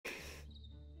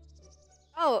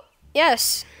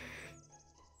Yes.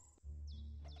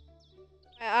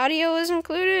 My audio is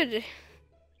included.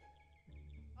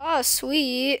 Oh,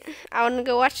 sweet. I want to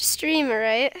go watch a stream,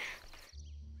 alright?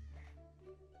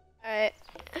 Alright.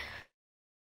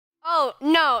 Oh,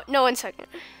 no, 1 second.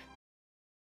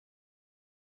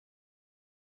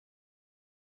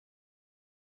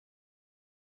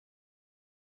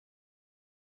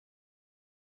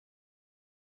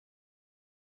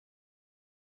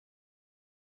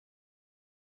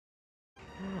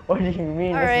 What do you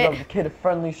mean? Alright. This is a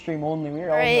kid-friendly stream only. We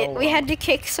all Alright, know. we had to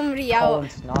kick somebody out. Colin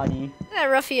Snotty. Look at that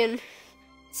ruffian.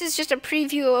 This is just a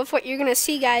preview of what you're gonna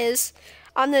see, guys,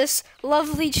 on this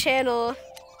lovely channel.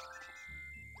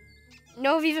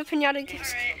 No Viva Piñata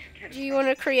games. Do you want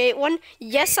to create one?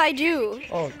 Yes, I do.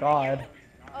 Oh God.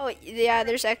 Oh, yeah,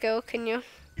 there's echo. Can you?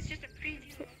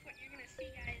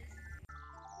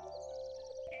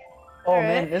 Oh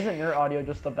Alright. man, isn't your audio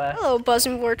just the best? Hello,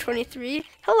 Buzzing War 23.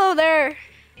 Hello there.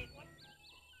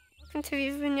 Welcome to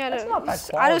Viva Piñata. That's not bad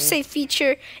quality. Autosave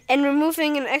feature and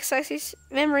removing an x-axis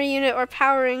memory unit or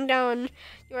powering down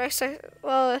your x-axis.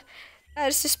 Well, that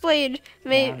is displayed.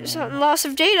 Some loss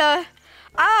of data.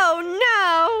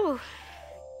 Oh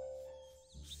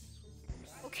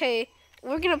no! Okay,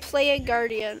 we're gonna play a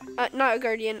guardian. Not a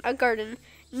guardian, a garden.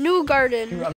 New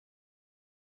garden.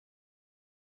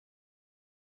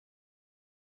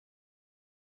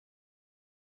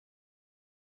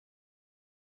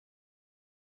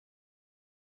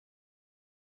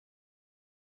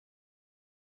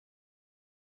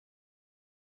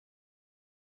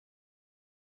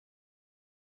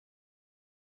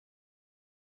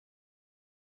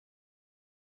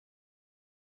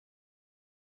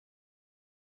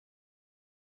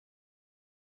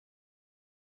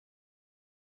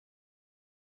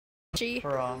 Dude,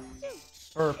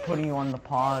 for putting you on the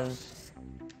pause,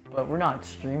 but we're not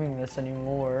streaming this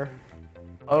anymore.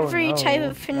 Oh, Every no. type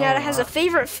of piñata has a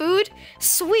favorite food.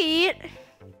 Sweet.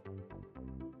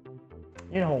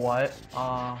 You know what?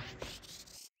 Alright,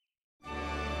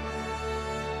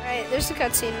 there's a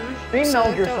cutscene.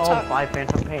 Remeld yourself by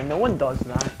Phantom Pain. No one does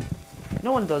that.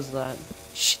 No one does that.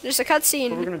 Shh, there's a cutscene.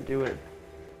 But we're gonna do it.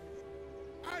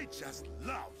 I just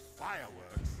love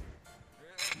fireworks.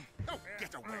 Oh,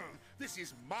 get away. This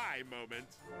is my moment.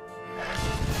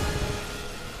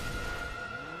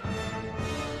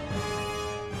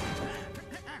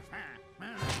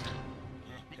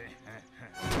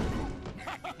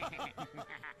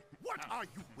 What are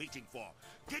you waiting for?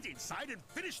 Get inside and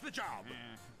finish the job.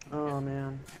 Oh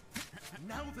man.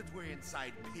 Now that we're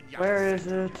inside Piñata, Where is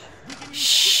it?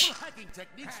 Shh. hacking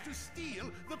techniques to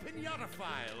steal the Piñata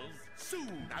files.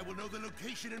 Soon I will know the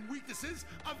location and weaknesses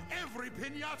of every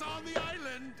Piñata on the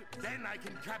island. Then I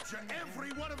can capture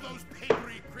every one of those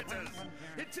papery critters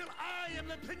until I am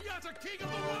the Piñata king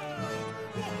of the world.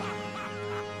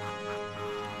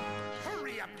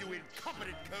 Hurry up, you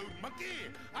incompetent code monkey!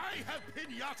 I have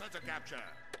Piñata to capture.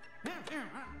 Delete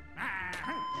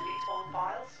all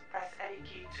files. Press any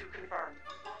key to confirm.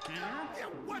 Yeah,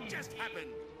 what just happened?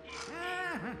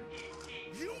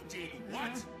 You did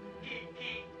what?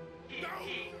 No!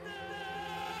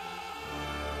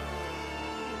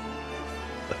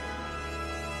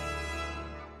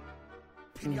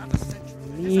 Piñata Central.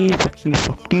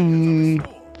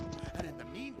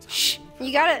 Shh.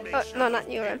 You got it. Oh, no, not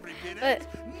you. But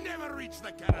Never reach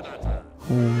the Canada.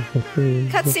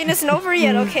 cutscene isn't over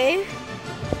yet, okay?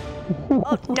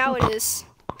 Oh, now it is.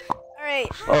 Alright.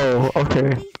 Oh,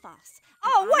 okay.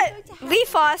 Oh, what?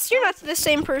 Leafos, you're not the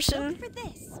same person. For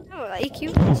this, I don't like you.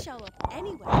 you can show up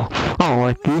anywhere. I don't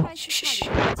like you. Shh.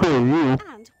 Who are you?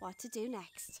 And what to do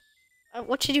next.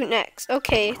 What to do next?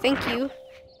 Okay, thank you.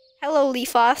 Hello,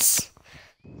 Leafos.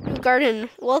 New garden,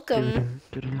 welcome.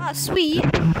 Ah, sweet.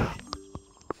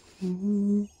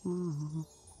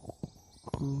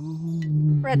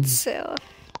 Pretzel.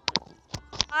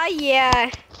 Ah, yeah.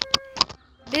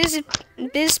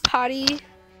 Biz potty.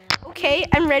 Okay,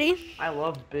 I'm ready. I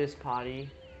love Biz Potty.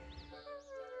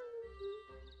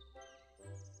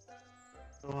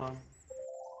 So,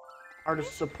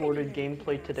 artist-supported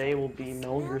gameplay today will be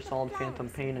Metal Gear Solid Phantom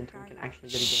Pain until we can actually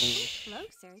get a game.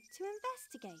 Closer to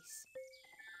investigate.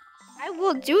 I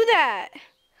will do that.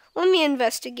 Let me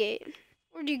investigate.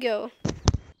 Where'd you go?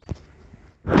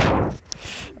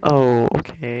 Oh,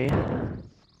 okay.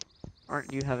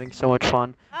 Aren't you having so much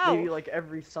fun? Oh. Maybe like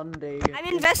every Sunday. I'm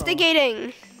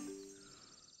investigating.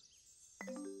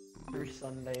 Every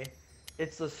Sunday.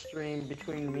 It's a stream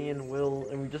between me and Will,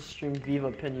 and we just stream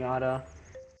Viva Piñata.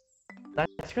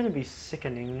 That's gonna be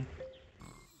sickening.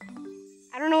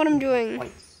 I don't know what I'm doing.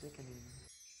 Quite sickening.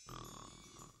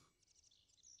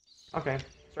 Okay,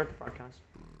 start the broadcast.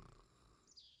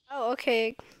 Oh,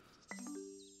 okay.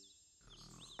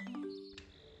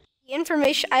 The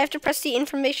information. I have to press the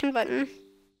information button.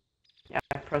 Yeah,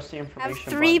 press the I information have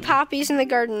 3 button. poppies in the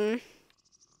garden.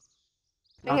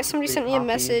 I guess somebody 3 sent me a poppies.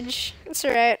 message. It's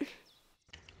alright.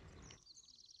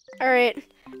 Alright.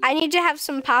 I need to have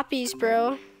some poppies,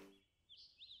 bro.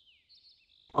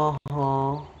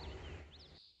 Uh-huh.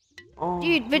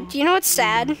 Dude, but do you know what's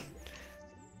sad?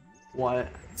 What?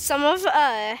 Some of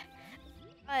the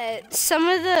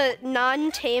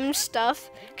non-tamed stuff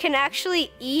can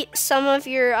actually eat some of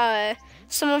your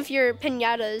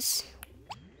piñatas.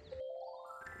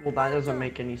 Well, that doesn't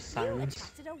make any You sense.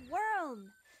 attracted a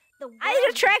worm. The I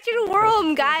worm attracted a was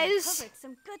worm, because I guys. covered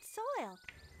some good soil.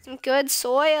 Some good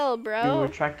soil, You bro.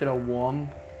 attracted a worm.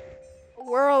 A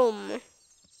worm.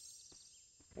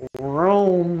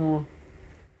 Rome.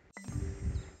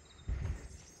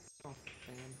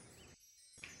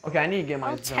 Okay, I need to get my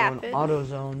I'll tap zone. it. Auto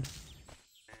zone.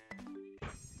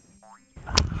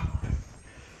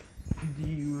 Do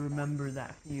you remember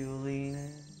that feeling?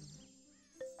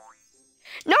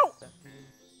 No!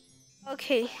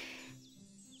 Okay.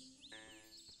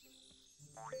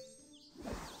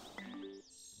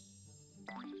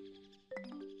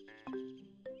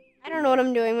 I don't know what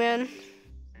I'm doing, man.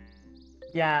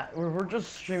 Yeah, we're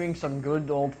just streaming some good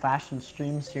old-fashioned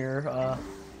streams here.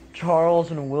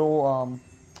 Charles and Will,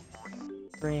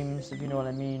 streams, if you know what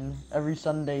I mean. Every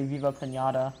Sunday, Viva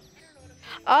Piñata.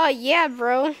 Oh, yeah,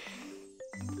 bro.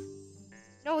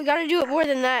 No, we gotta do it more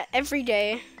than that every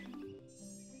day.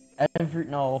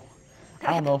 No.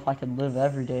 I don't know if I can live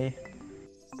every day.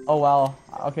 Oh, wow.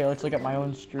 Okay, let's look at my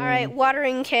own stream. Alright,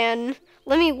 watering can.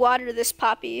 Let me water this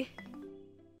poppy.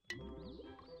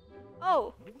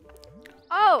 Oh.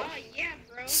 Oh. Yeah,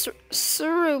 bro.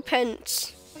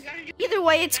 Surupent. Either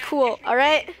way, it's cool,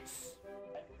 alright?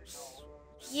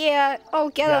 Yeah. Oh,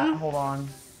 get Yeah, him. hold on.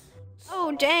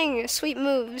 Oh, dang. Sweet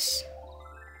moves.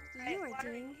 You are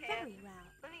doing very well.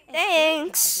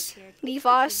 Thanks,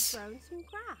 Vivas. Grown some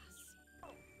grass.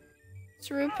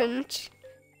 Surupent.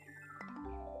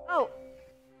 Oh.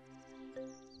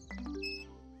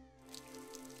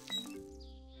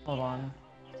 Hold on.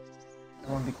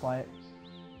 Everyone be quiet.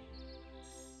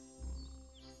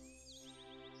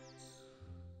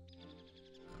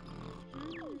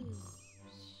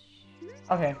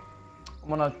 Okay. I'm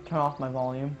gonna turn off my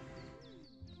volume.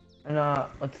 And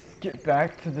let's get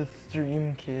back to the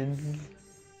stream, kids.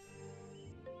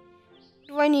 What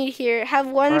do I need here? Have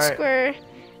one Alright. square.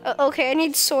 Okay, I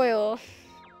need soil.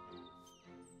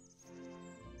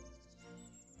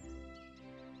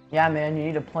 Yeah, man, you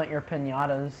need to plant your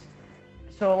piñatas.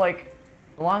 So, like,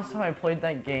 the last time I played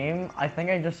that game, I think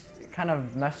I just kind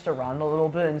of messed around a little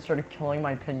bit and started killing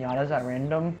my piñatas at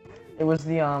random. It was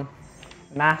the,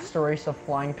 master race of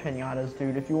flying piñatas,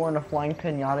 dude. If you weren't a flying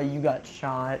piñata, you got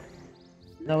shot.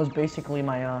 That was basically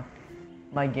my,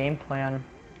 my game plan.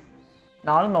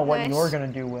 Now, I don't know what Nice. you're gonna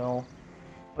do, Will.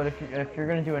 But if you're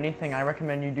gonna do anything, I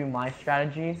recommend you do my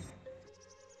strategy.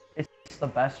 It's the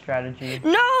best strategy.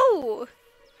 No!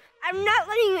 I'm not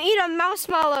letting you eat a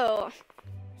marshmallow.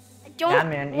 I don't Yeah,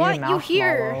 man, eat a want you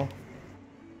here. marshmallow.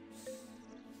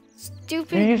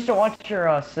 Stupid. You used to watch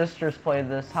your sisters play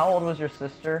this. How old was your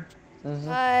sister?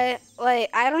 Like,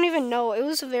 I don't even know. It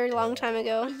was a very long time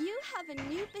ago. You have a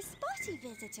new Bispotti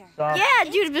visitor. Stop. Yeah,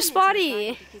 It's dude, come into Bispotti. your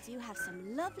garden because you have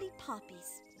some lovely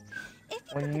poppies. If you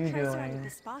What put are the you cursor on doing? the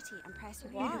Bispotti and press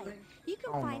Y, you can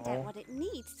Oh, find no. out what it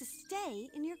needs to stay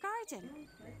in your garden.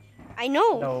 I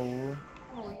know. No.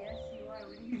 Oh, yes, you are.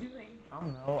 What are you doing? I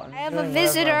don't know. I'm I have a doing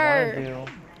whatever I wanna visitor. do.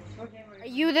 Are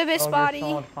you the Oh, you're Bispotti?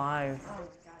 solid 5.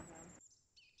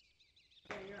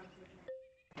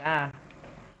 Yeah.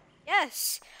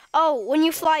 Yes. Oh, when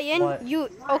you fly in, What? you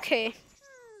okay.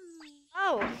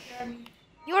 Oh,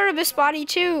 you're a Bispotti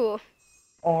too.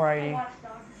 Alrighty.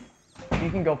 You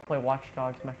can go play Watch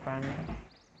Dogs, my friend.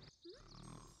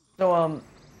 So,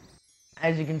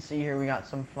 as you can see here, we got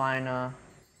some fine,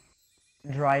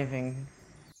 driving.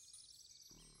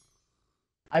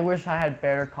 I wish I had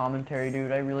better commentary,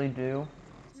 dude. I really do.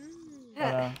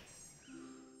 But,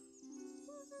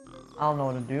 I don't know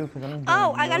what to do because I'm doing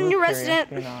Oh, I got a new military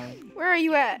resident. espionage. Where are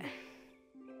you at?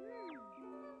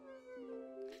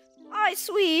 Oh,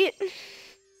 sweet.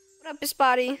 What up,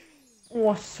 Bispotti?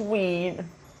 Oh, sweet.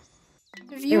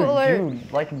 Review alert.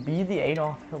 Dude, like, be the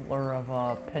Adolf Hitler of,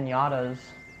 piñatas.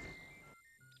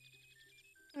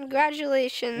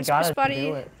 Congratulations, You gotta do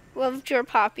Bispotti it. loved your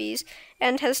poppies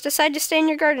and has decided to stay in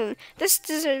your garden. This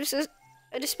deserves a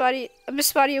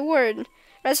Bispotti award.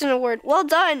 Resident award. Well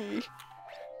done.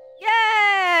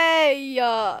 Yay!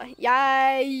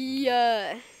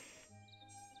 Yay!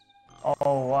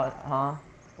 Oh, what? Huh?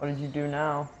 What did you do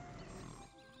now?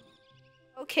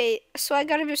 Okay, so I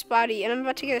got a Biff's body, and I'm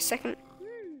about to get a second.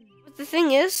 But the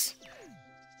thing is,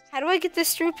 how do I get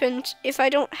this throughput if I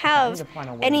don't I need have to find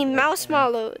a way any to get mouse there.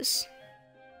 mallows?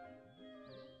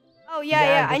 Oh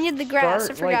yeah, I just need the grass. I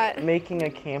start, forgot. like, making a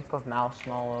camp of mouse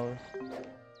mallows.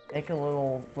 Make a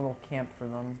little camp for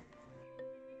them.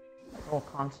 A little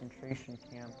concentration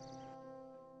camp.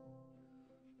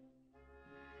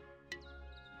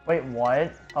 Wait,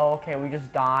 what? Oh, okay, we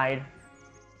just died.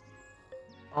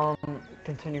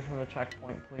 Continue from the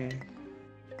checkpoint, please.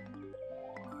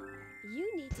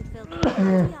 You need to fill the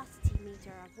curiosity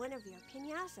meter of one of your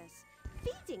piñatas.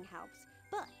 Feeding helps,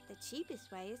 but the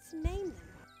cheapest way is to name them.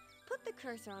 Put the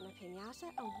cursor on a piñata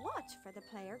and watch for the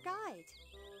player guide.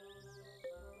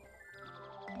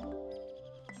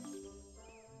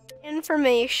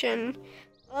 Information.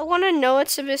 I want to know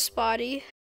it's a Biff's body.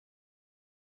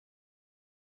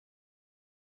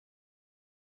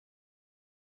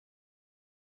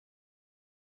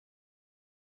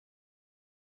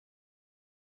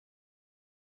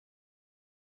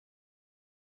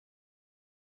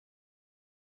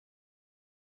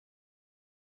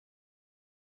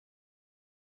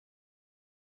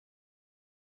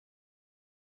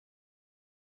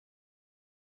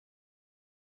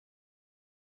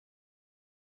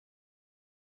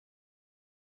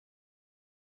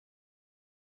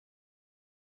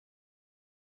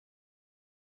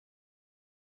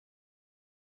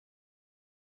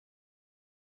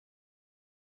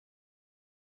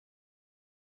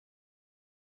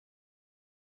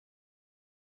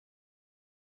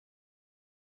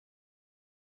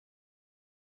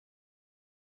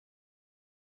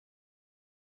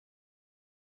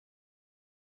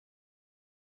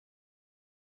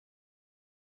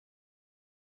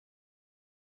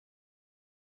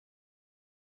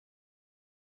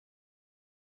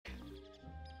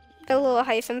 Got a little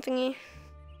hyphen thingy.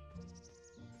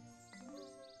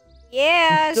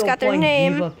 Yeah, it's got their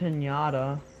name. Viva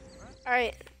Piñata.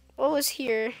 Alright, what was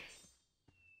here?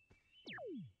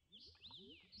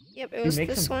 Yep, it was Make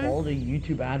this some one. quality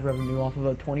YouTube ad revenue off of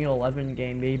a 2011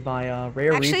 game made by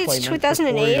Rare Actually, Replay it's meant for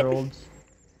 2008. 4-year-olds.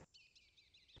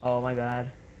 Oh, my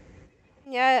bad.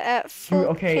 Yeah, at full Dude,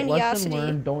 okay, lesson curiosity.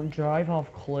 learned, don't drive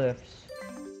off cliffs.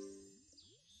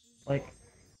 Like,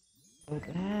 oh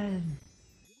bad.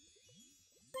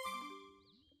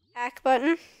 Back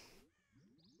button.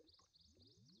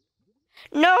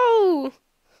 No!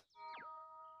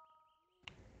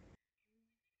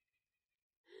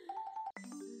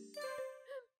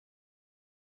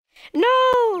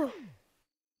 No!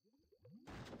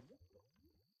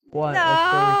 What?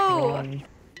 No! What's going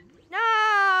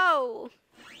No!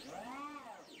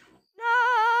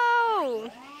 No!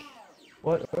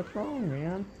 What's wrong,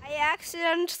 man? I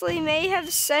accidentally may have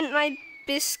sent my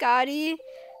biscotti,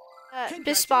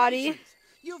 biscotti.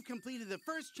 You've completed the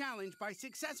first challenge by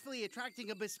successfully attracting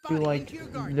a To, biscotti like, into your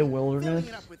garden, the wilderness? filling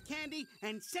it up with candy,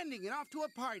 and sending it off to a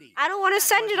party. I don't want to That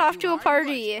send it wasn't off too to a hard,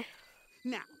 was party. it?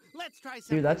 Now, let's try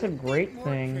something Dude, that's a bit great more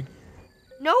thing. tricky.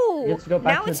 No! Let's go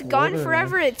back Now to it's the gone wilderness.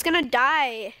 forever. It's gonna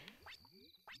die.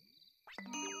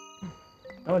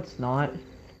 No, it's not.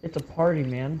 It's a party,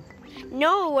 man.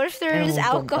 No, what if there is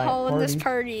Animals don't die at alcohol in this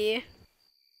parties. party?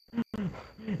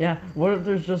 Yeah, what if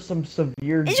there's just some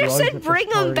severe It drugs just at said this bring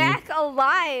them party? back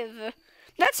alive.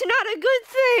 That's not a good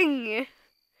thing.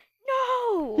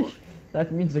 No.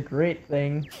 That means a great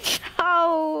thing.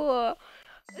 Oh,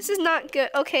 this is not good.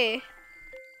 Okay.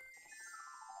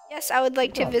 Yes, I would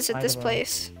like to Outside visit this of a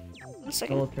place. 1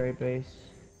 second. Military base.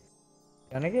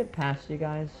 Can I get past you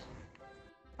guys?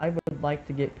 I would like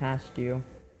to get past you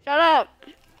Shut up.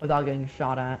 without getting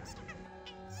shot at.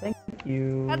 Thank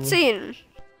you. Cutscene.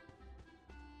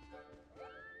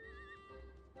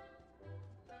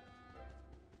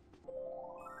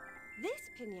 This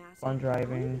piñata Fun is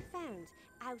driving. only found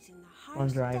out in the Fun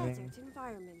harsh driving. desert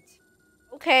environment.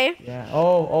 Okay. Yeah.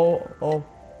 Oh.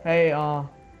 Hey,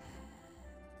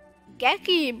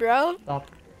 Geki, bro. stop.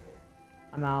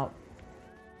 I'm out.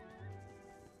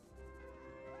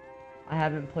 I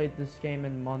haven't played this game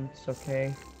in months,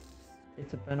 okay?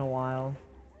 It's been a while.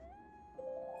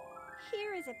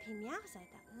 Here is a piñata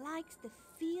that likes the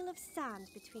feel of sand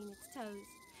between its toes.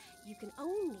 You can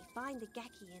only find the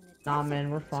geki in the desert. Nah, man,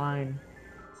 we're fine.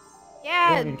 Yeah,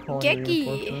 We don't need to call in Geki.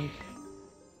 reinforcements.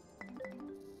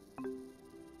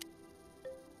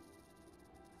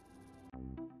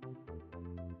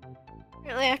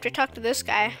 Apparently I have to talk to this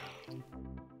guy.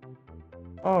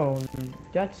 Oh,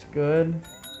 that's good.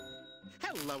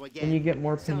 Hello again. Then you get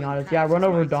more Selling piñatas. traps Yeah, run is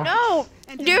over my Doc. No,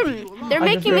 And to dude, move you along, they're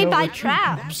I just making me ran buy over- that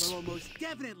traps. will almost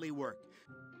definitely work.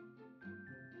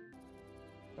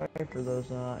 Sorry for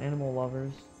those animal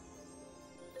lovers.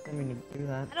 Didn't mean to do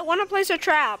that. I don't want to place a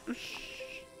trap. Don't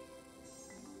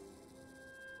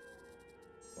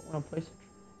want to place.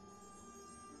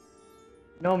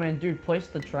 No, man, dude, place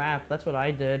the trap. That's what I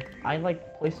did. I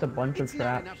like placed a bunch of It's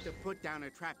not traps. enough to put down a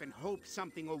trap and hope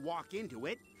something will walk into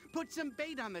it. Put some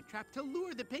bait on the trap to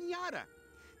lure the piñata.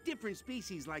 Different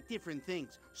species like different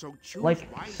things, so choose Like,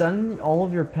 wisely. send all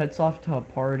of your pets off to a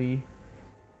party.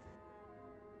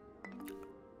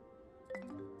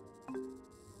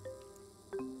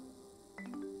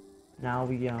 Now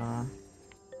we,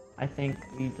 I think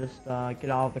we just, get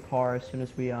out of the car as soon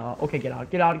as we, okay, get out,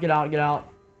 get out, get out, get out.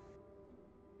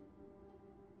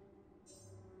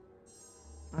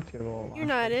 That's good. You're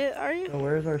not it, are you? So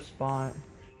where's our spot?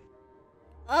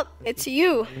 Oh, it's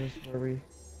you. This is where we...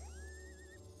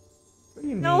 What do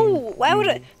you mean? No, why would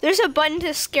you? I? There's a button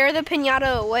to scare the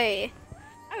piñata away.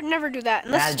 I would never do that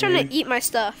unless Yeah, it's trying dude. to eat my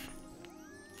stuff.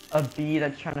 A bee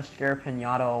that's trying to scare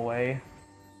Piñata away.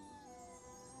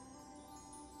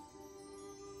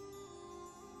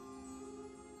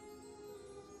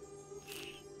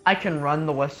 I can run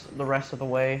the rest of the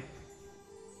way.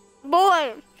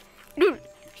 Boy, dude,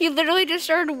 he literally just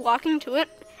started walking to it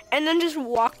and then just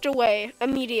walked away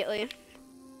immediately.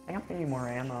 I think I need more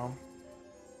ammo.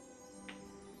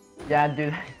 Yeah,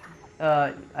 dude.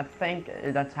 I think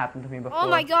that's happened to me before. Oh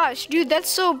my gosh, dude, that's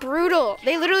so brutal.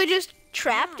 They literally just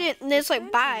trapped it and it's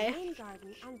like, bye.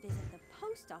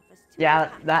 Yeah,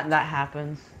 that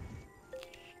happens.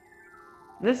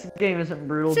 This game isn't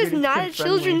brutal. This is dude, it's not a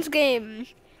kid-friendly. children's game.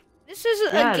 This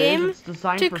is Yeah, a it game It's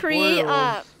designed to for create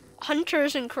 4-year-olds.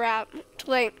 hunters and crap to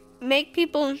like make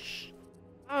people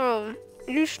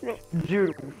used to.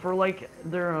 Dude, for like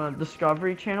their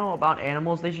Discovery Channel about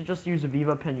animals, they should just use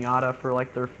Viva Piñata for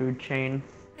like their food chain.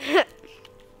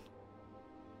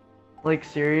 Like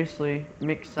seriously,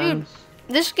 makes sense.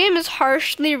 This game is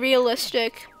harshly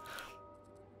realistic.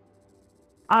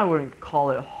 I wouldn't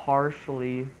call it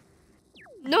harshly.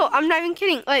 No, I'm not even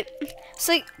kidding. Like, it's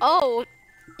like, oh,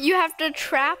 you have to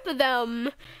trap them,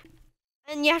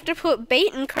 and you have to put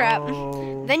bait and crap.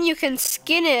 Oh. Then you can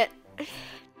skin it.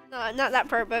 No, not that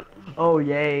part, but. Oh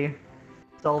yay!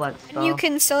 Sell that stuff. And you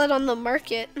can sell it on the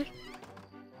market.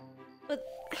 But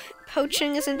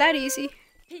poaching isn't that easy.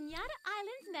 Piñata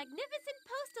Island's magnificent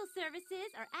postal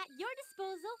services are at your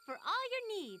disposal for all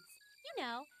your needs. You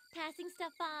know, passing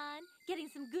stuff on, getting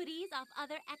some goodies off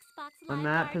other Xbox The Live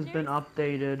map has been partners.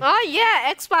 updated. Oh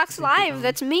yeah, Xbox Live.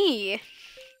 That's me.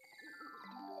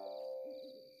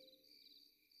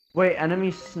 Wait,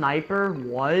 enemy sniper?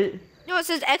 What? No, it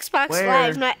says Xbox Where?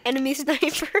 Live, not enemy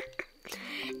sniper.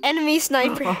 Enemy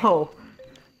sniper. Oh.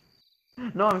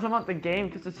 No, I'm talking about the game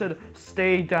because it said,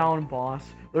 "Stay down, boss.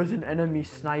 There's an enemy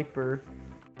sniper."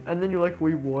 And then you're like,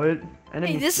 "Wait, what?"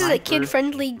 Enemy Hey, this sniper? is a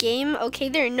kid-friendly game. Okay,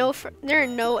 there are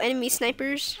no enemy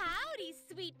snipers. Howdy,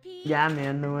 sweet pea. Yeah,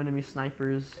 man, no enemy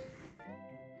snipers.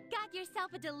 Got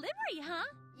yourself a delivery, huh?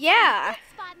 Yeah.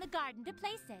 Good spot in the garden to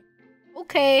place it.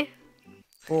 Okay.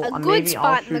 Well, A good maybe spot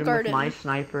I'll in shoot the him garden. with my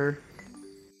sniper.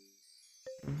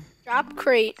 Drop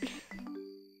crate. That's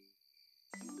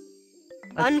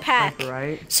the Unpack. sniper,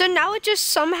 right? So now it just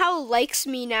somehow likes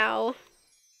me now.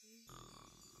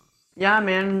 Yeah,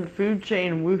 man, food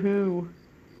chain, woohoo.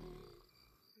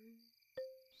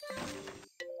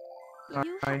 You have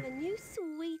Sorry. a new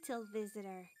sweetle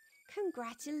visitor.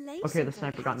 Congratulations. Okay, the on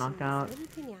sniper got catching knocked out. this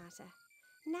little piñata.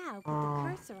 Now put Aw. the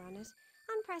cursor on it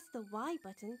and press the Y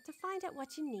button to find out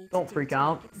what you need Don't to do freak to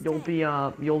out. make it You'll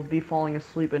stay. you'll be falling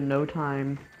asleep in no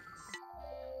time.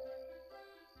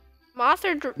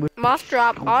 Moth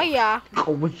drop. Oh yeah.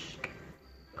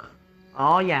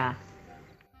 Oh yeah.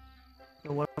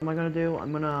 So what am I gonna do?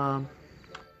 I'm gonna.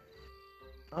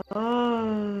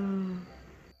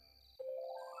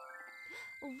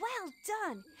 Well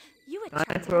done. You Can I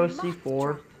attracted throw a a moth C4?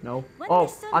 drop. No. When Oh,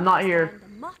 the sun I'm not goes here. down, the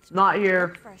moth Not drop here.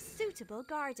 look for a suitable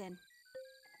garden.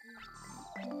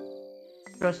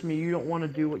 Trust me, you don't want to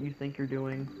do what you think you're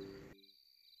doing.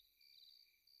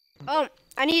 Oh,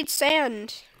 I need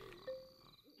sand.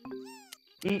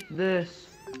 Eat this.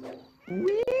 I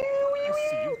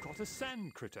see you've got a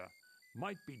sand critter.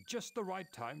 Might be just the right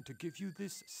time to give you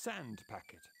this sand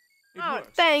packet. It Oh, works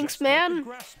thanks, just like the man.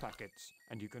 grass packets,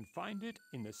 and you can find it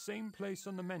in the same place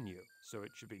on the menu, so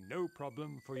it should be no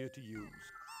problem for you to use.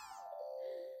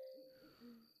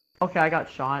 Okay, I got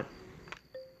shot.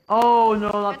 Oh no,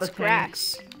 not That's the tank.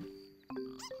 grass.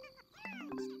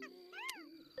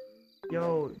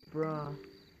 Yo, bruh.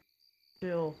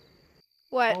 Chill.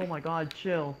 What? Oh my god,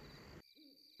 chill.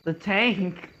 The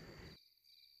tank.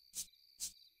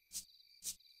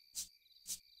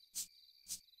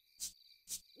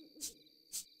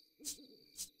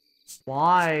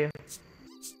 Why?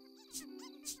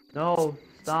 No,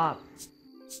 stop.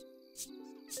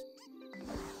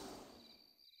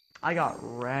 I got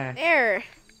wrecked. There.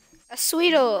 A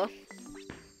Sweetle.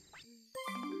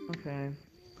 Okay.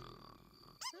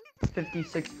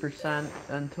 56%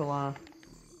 until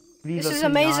Viva This is Piñata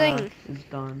amazing. is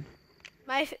done.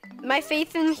 My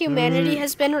faith in humanity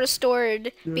has been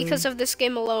restored because of this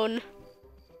game alone.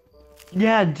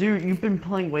 Yeah, dude, you've been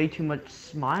playing way too much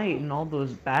Smite and all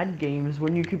those bad games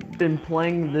when you could been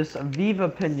playing this Viva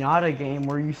Piñata game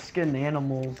where you skin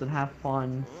animals and have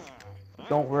fun.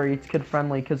 Don't worry, it's kid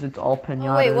friendly because it's all pinatas.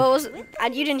 Oh wait, what was?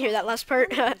 You didn't hear that last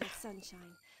part. Sunshine,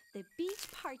 the beach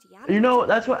party You know,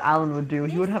 that's what Alan would do.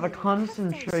 He would have a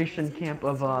concentration camp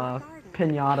of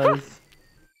pinatas.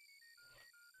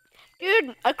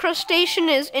 Dude, a crustacean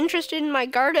is interested in my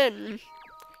garden.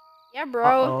 Yeah,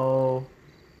 bro. Uh-oh.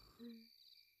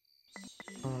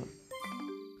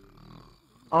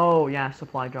 Oh, yeah,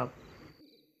 supply drop.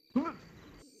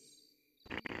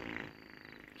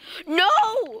 No!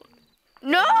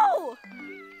 No!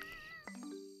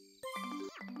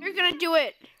 You're gonna do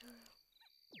it.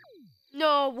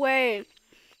 No way.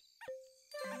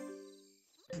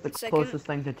 This is the closest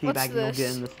thing to teabagging you'll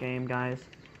get in this game, guys.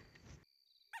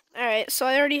 Alright, so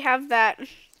I already have that.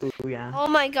 Ooh, yeah. Oh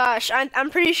my gosh, I'm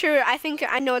pretty sure, I think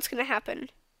I know what's gonna happen.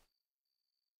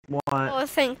 What? Oh,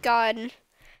 thank God.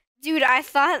 Dude, I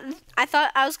thought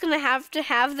I was gonna have to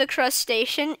have the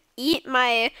crustacean eat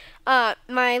my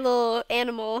my little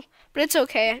animal, but it's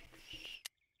okay.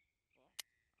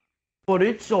 But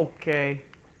it's okay.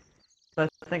 I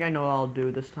think I know what I'll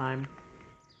do this time.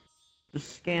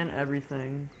 Just scan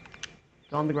everything.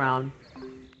 Go on the ground.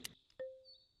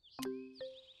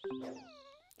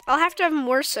 I'll have to have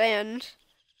more sand,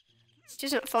 which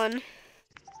isn't fun.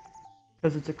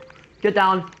 Because it's a... Get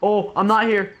down! Oh, I'm not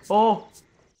here! Oh!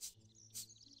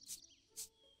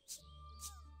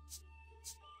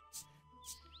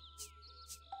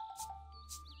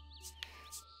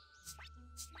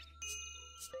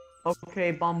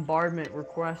 Okay, bombardment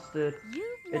requested.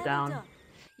 Get down.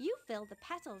 You fill the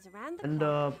petals around the And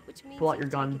plant, which means pull out you've your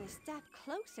gun. taken a step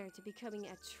closer to becoming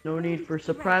a No true need for red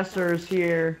suppressors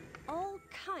here. All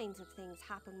kinds of things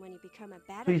happen when you become a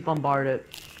better Please bombard it.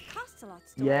 Costs a lot to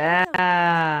store.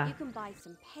 Yeah! You can buy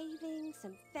some paving,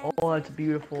 some fences, Oh, that's a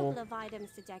beautiful. couple of items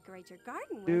to decorate your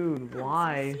garden with, Dude, and some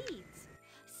why? seeds.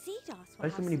 CDOS will Why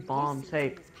so have many some bombs? uses in Hey.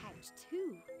 his pouch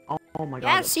too. Oh my god.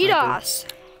 Yeah, that's sniper. CDOS.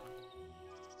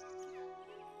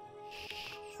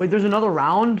 Wait, there's another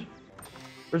round?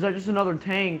 Or is that just another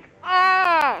tank?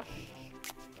 Ah!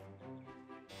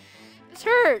 It's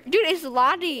her. Dude, it's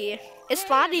Lottie. It's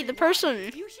Lottie, the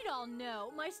person. You should all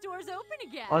know my store's open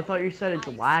again. Oh, I thought you said it's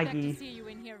I expect laggy. to see you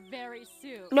in here very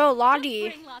soon. No, Just Lottie.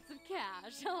 bring lots of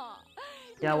cash.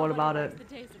 Yeah, No what one about likes it?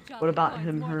 the taste of What chocolate about coins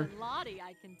him, more her? than Lottie,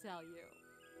 I can tell you.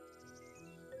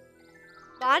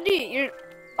 Lottie, you're...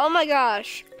 Oh my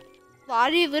gosh.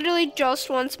 Lottie literally just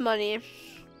wants money.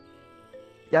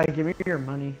 Yeah, give me your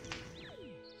money.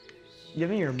 Give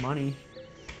me your money.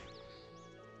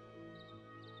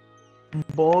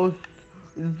 Both.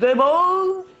 They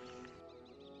both.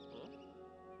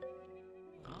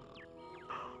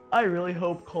 I really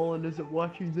hope Colin isn't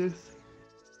watching this.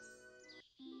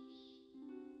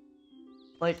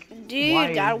 Like, Dude,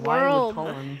 why that would worm.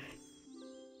 Colin?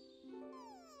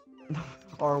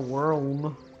 Or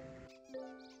worm.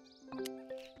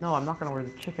 No, I'm not gonna wear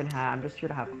the chicken hat. I'm just here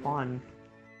to have fun.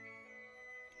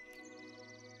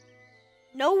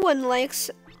 No one likes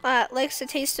the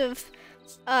taste of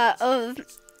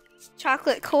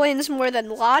chocolate coins more than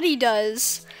Lottie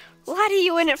does. Lottie,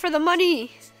 you in it for the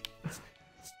money.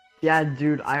 Yeah,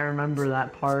 dude, I remember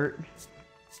that part.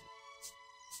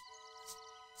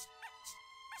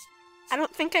 I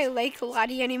don't think I like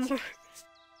Lottie anymore.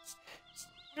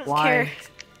 I don't Why? care.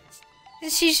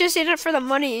 She's just in it for the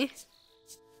money.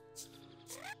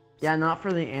 Yeah, not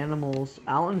for the animals.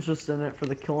 Alan's just in it for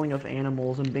the killing of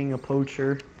animals and being a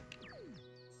poacher.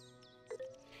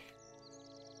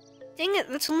 Dang it,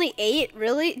 that's only 8?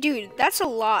 Really? Dude, that's a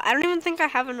lot. I don't even think I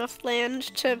have enough land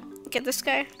to get this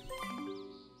guy.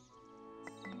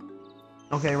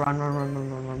 Okay, run.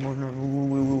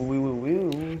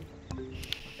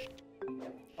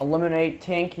 Eliminate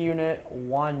tank unit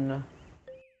 1.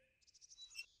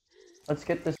 Let's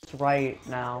get this right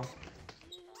now.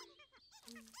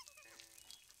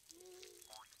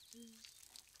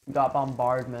 We got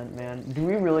bombardment, man. Do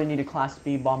we really need a class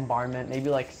B bombardment? Maybe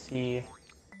like C.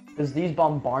 Because these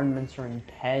bombardments are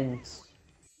intense.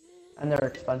 And they're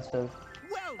expensive.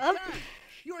 Well done!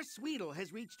 Your Sweetle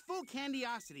has reached full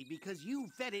candiosity because you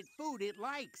fed it food it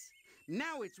likes.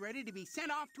 Now it's ready to be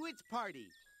sent off to its party.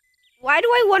 Why do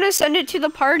I want to send it to the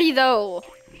party though?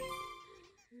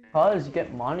 Cause you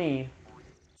get money.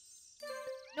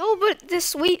 No, but this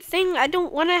sweet thing, I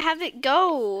don't want to have it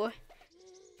go.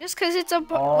 Just cause it's a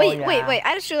Oh, wait, yeah.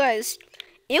 I just realized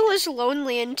it was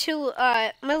lonely until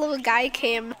my little guy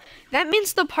came. That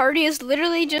means the party is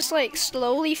literally just like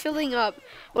slowly filling up.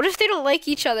 What if they don't like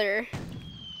each other?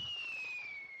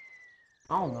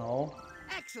 I don't know.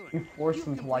 Excellent. You force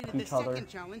them to like completed each the other. second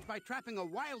challenge by trapping a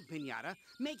wild piñata,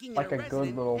 making it Like a a good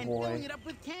resident, little and boy. filling it up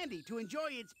with candy to enjoy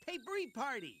its papery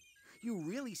party. You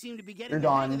really seem to be getting You're the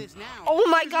hang done. of this now. Oh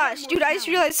my There's one gosh, more dude, I just challenge,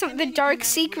 realized something, and the then you can dark manage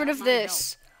secret without of my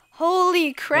this.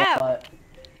 Holy crap. What?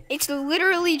 It's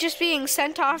literally just being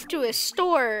sent off to a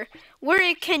store where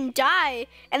it can die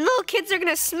and little kids are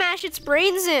gonna smash its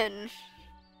brains in.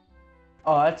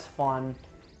 Oh, that's fun.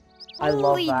 I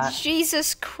love Holy that.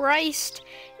 Jesus Christ.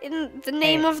 In the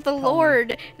name Hey, of the tell me.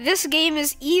 Lord, this game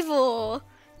is evil.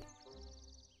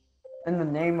 In the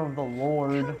name of the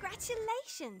Lord.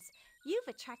 Congratulations! You've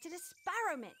attracted a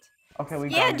sparrowmint. Okay, we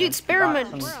Yeah, got dude, it. We got Spearmint.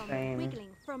 some Worm fame. wiggling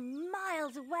from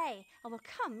miles away and will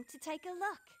come to take a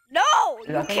look. No,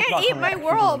 Dude, I you think it's can't about eat time we my actually do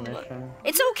the worm. mission.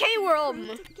 It's okay, worm.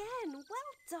 Great again.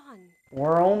 Well done.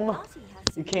 Worm? Lottie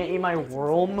has You some can't new eat my items in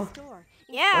worm? the store,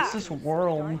 Yeah. What's this including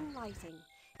worm? garden lighting.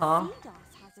 Huh? Seadoss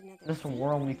has another This seed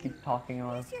worm we lighting. keep talking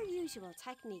of. Use your usual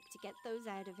technique to get those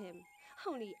out of him.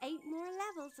 Only 8 more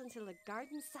levels until the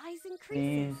garden size Please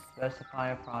increases. specify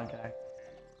a project.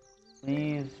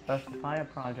 Please specify a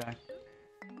project.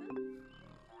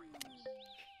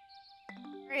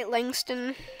 Alright,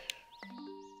 Langston.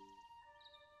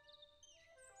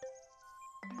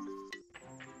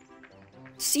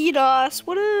 Seedos,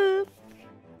 what up?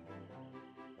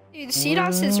 Dude,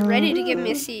 Seedos is ready to give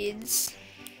me seeds.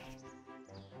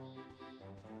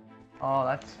 Oh,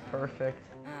 that's perfect.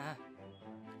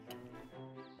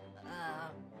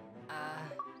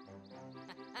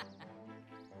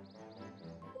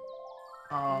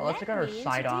 Let's check out our Let me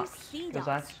side introduce ops, Seedos. because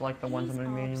that's like the ones He's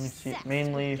I'm obsessed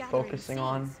mainly with gathering focusing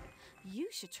on. seeds. You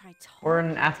should try We're in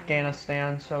talking to him.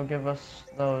 Afghanistan, so give us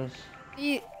those.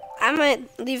 I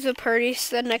might leave the party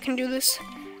so then I can do this.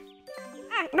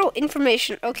 Ah, no,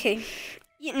 information. Okay.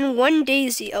 Eaten one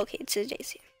daisy. Okay, it's a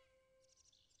daisy.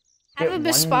 Have Get a one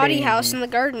bispotty house daisy. in the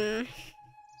garden.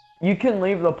 You can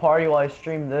leave the party while I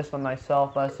stream this by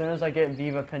myself, but as soon as I get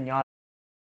Viva Piñata.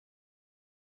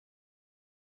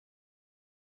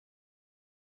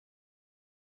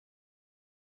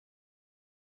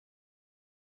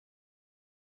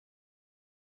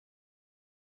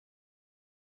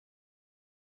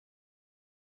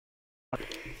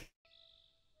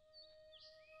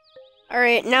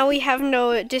 Alright, now we have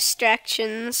no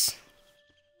distractions.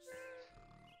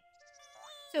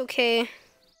 It's okay.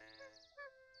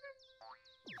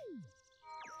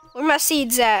 Where my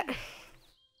seeds at?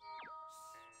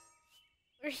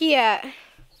 Where he at?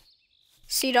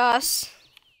 Seedos.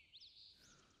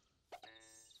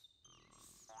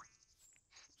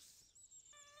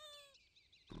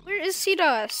 Where is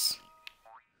Seedos?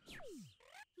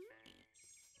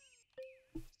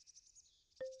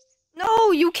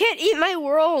 No, you can't eat my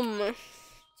worm.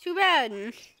 Too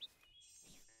bad.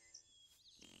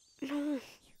 No.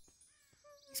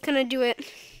 He's gonna do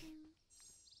it.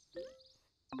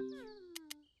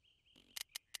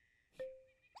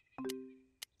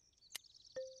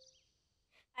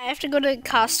 I have to go to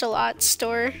Costa-Lot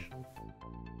store.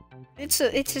 It's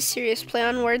a serious play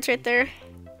on words right there.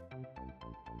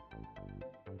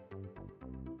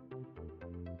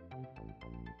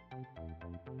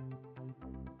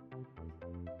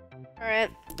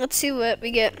 Alright, let's see what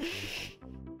we get.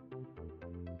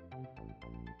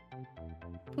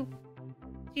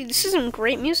 Dude, this is some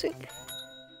great music.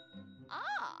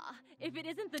 Ah, if it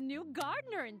isn't the new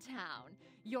gardener in town,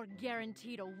 you're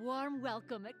guaranteed a warm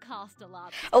welcome at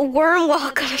Costa-Lot. A worm Whether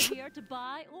welcome. you're here to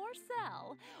buy or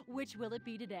sell, which will it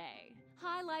be today?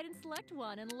 Highlight and select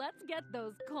one, and let's get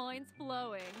those coins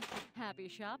flowing. Happy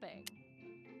shopping.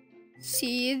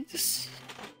 Seeds.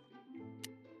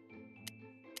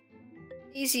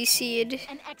 Easy seed.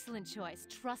 An excellent choice.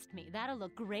 Trust me, that'll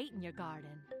look great in your garden.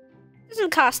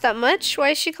 Doesn't cost that much. Why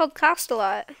is she called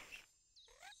Costa-Lot?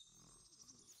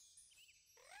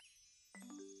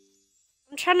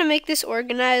 I'm trying to make this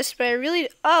organized, but I really...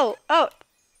 Oh,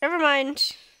 never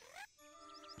mind.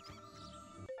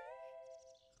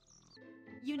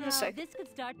 You know, a sec. this could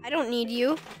start... I don't need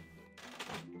you.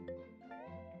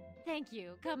 Thank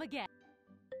you. Come again.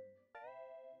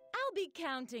 I'll be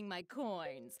counting my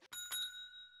coins.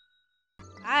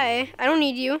 I don't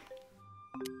need you.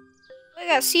 I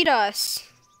got Seedos.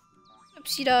 What's up,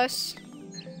 Seedos?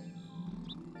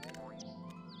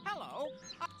 Hello.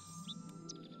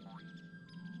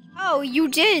 Oh, you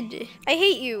did. I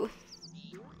hate you.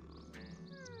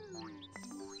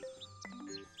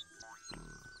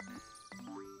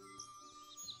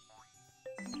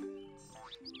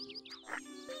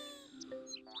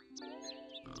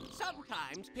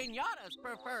 Sometimes piñatas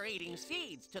prefer eating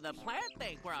seeds to the plant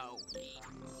they grow.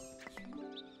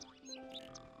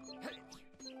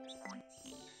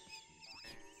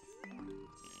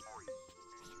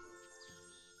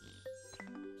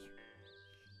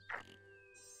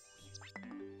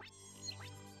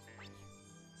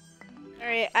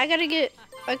 Alright, I gotta get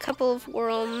a couple of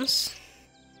worms.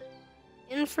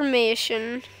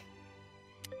 Information.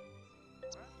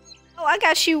 Oh, I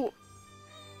got you.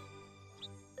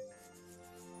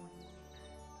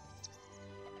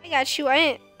 I got you.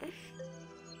 I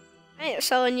ain't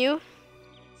selling you.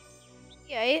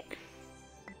 Yeah.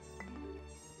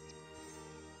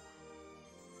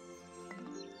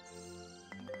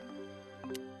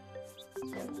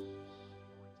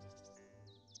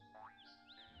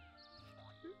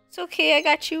 It's okay, I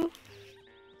got you.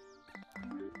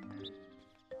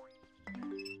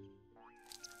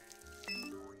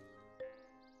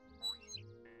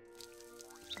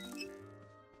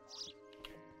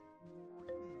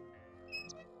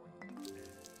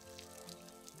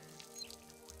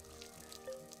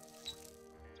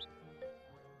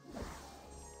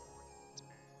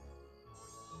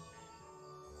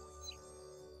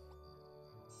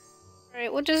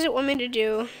 Alright, what does it want me to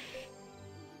do?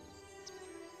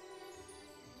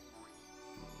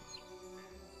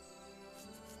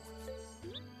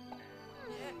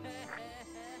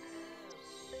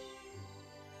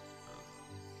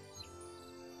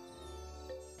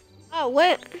 Oh,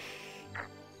 what?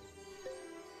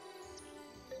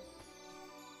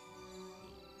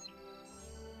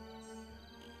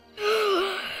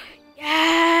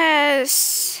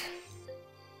 Yes!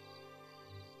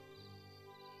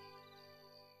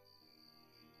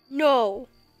 No.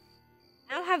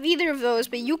 I don't have either of those,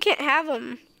 but you can't have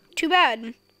them. Too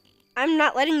bad. I'm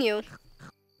not letting you.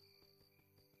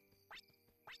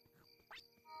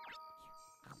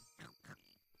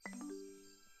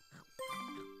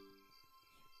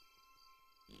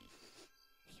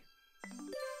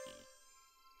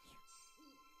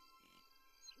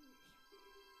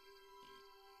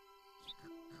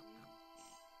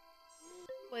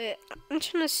 Wait, I'm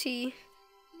trying to see.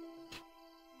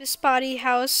 Bispotty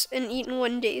house and eaten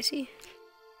one daisy.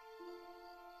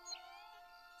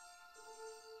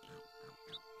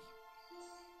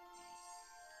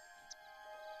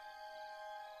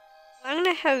 I'm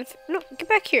gonna have no. Get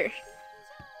back here.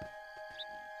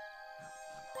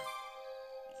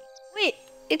 Wait,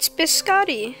 it's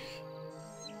biscotti.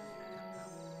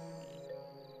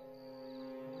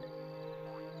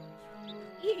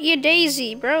 Eat your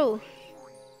daisy, bro.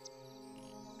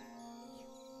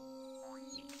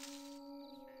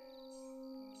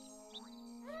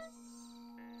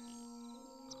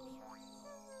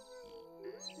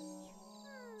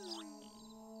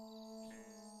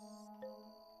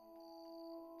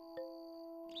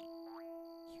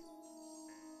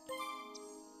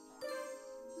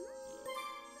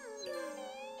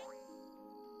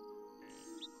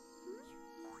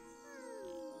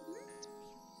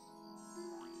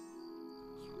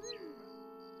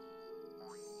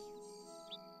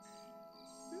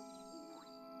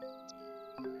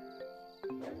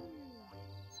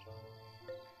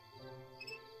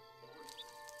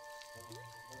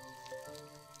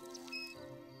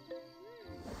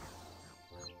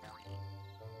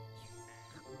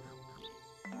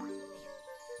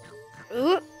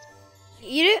 Ooh,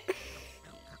 eat it.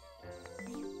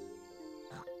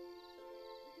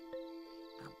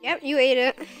 Yep, you ate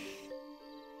it.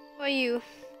 What are you?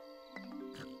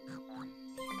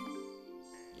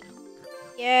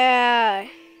 Yeah.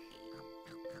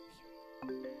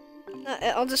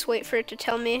 I'll just wait for it to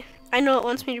tell me. I know it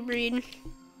wants me to breed.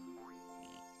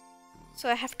 So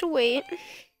I have to wait.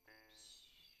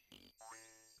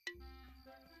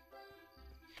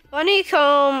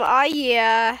 Honeycomb, ah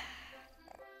yeah.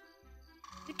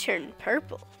 You turned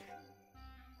purple.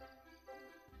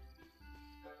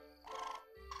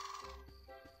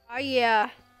 Ah yeah.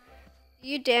 Do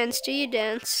you dance? Do you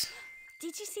dance?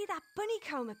 Did you see that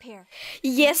bunnycomb appear?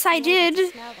 Yes, I You must be able to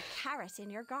did. smell the carrot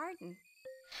in your garden.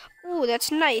 Ooh,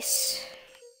 that's nice.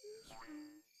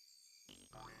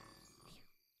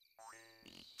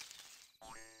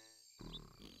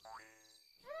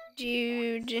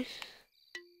 Dude.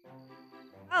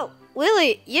 Oh,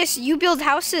 Willie. Yes, you build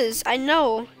houses. I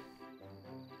know.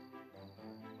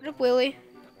 What up, Willie?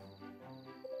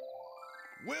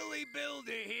 Willie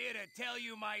Builder here to tell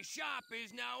you my shop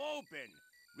is now open.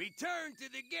 Return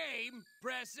to the game,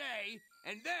 press A,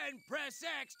 and then press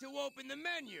X to open the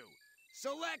menu.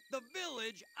 Select the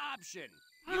village option.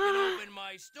 You can open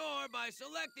my store by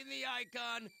selecting the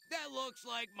icon that looks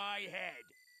like my head.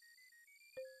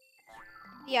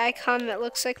 The icon that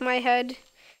looks like my head.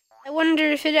 I wonder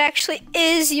if it actually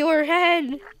is your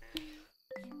head.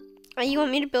 You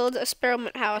want me to build a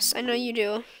experiment house? I know you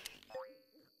do.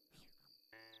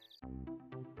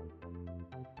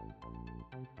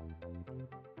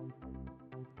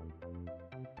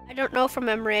 I don't know from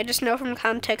memory, I just know from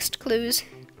context clues.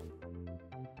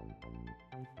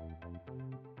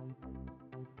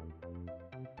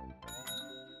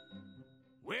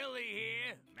 Willie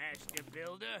here, Master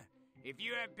Builder. If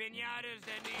you have piñatas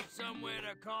that need somewhere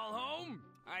to call home,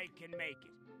 I can make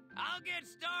it. I'll get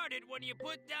started when you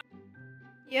put down...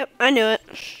 Yep, I knew it.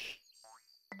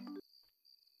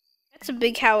 That's a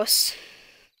big house.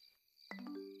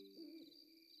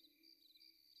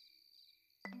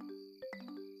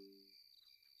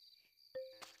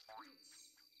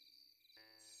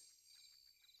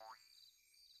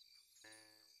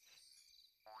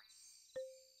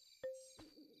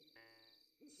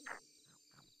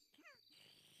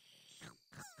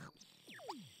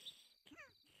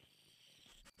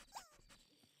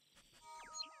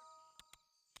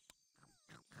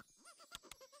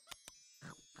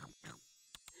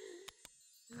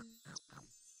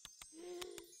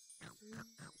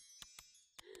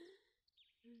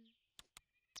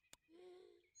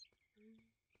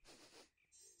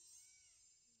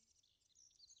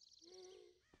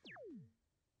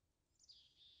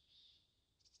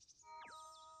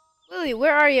 Lily,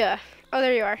 where are you? Oh,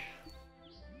 there you are.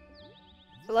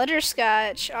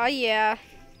 Butterscotch. Oh, yeah.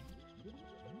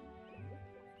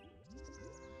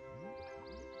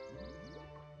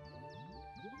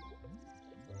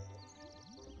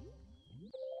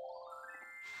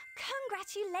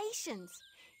 Congratulations!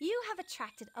 You have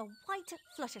attracted a white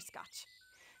flutterscotch.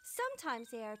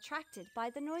 Sometimes they are attracted by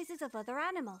the noises of other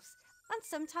animals, and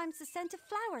sometimes the scent of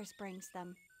flowers brings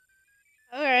them.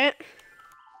 Alright.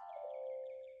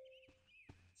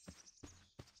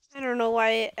 I don't know why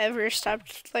I ever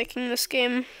stopped liking this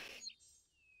game.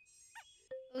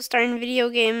 Those darn video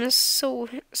games, so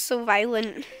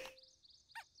violent.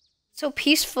 So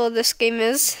peaceful this game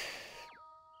is.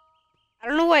 I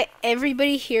don't know why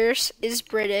everybody here is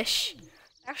British.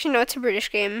 Actually, no, it's a British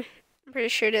game. I'm pretty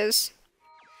sure it is.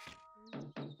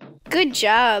 Good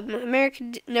job.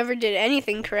 America never did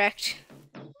anything correct.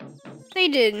 They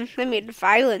did. They made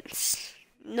violence.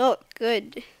 Not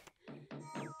good.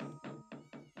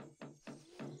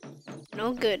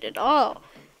 No good at all.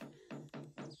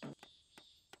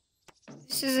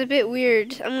 This is a bit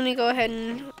weird. I'm gonna go ahead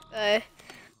and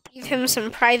give him some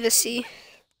privacy.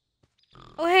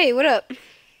 Oh hey, what up?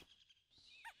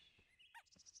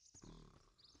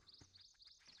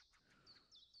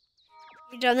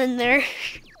 You done in there?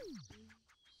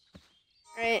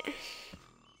 Alright.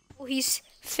 Oh, he's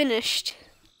finished.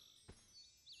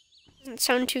 Doesn't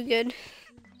sound too good.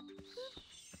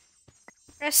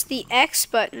 Press the X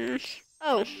button.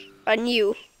 Oh, on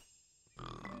you.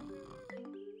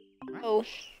 Oh.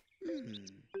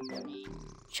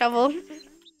 Shovel.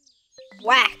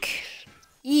 Whack.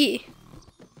 Yee.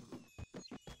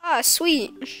 Ah,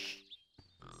 sweet.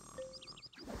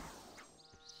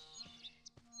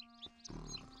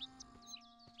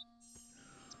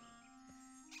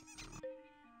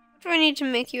 What do I need to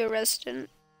make you a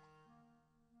resident?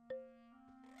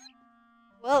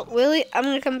 Well, Willie, I'm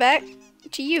gonna come back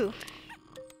to you.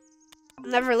 I'll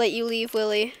never let you leave,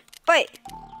 Willie. Wait.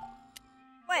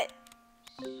 What?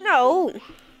 No.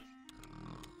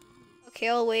 Okay,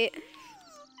 I'll wait.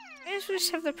 I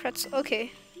just have the pretzel.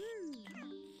 Okay.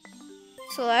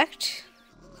 Select.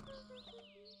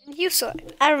 And you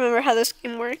select. I remember how this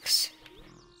game works.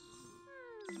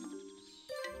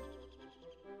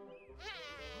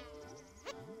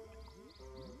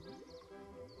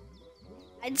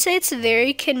 I'd say it's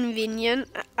very convenient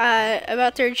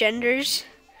about their genders.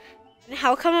 And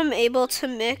how come I'm able to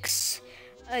mix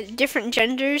different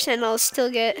genders and I'll still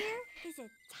get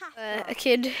a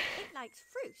kid? It likes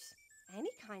fruit. Any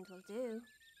kind will do.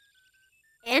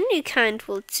 Any kind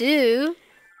will do.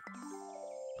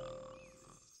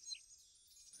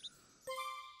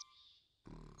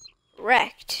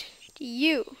 Wrecked.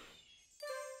 You.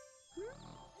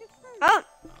 Oh!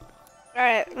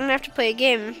 Alright, I'm gonna have to play a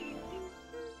game.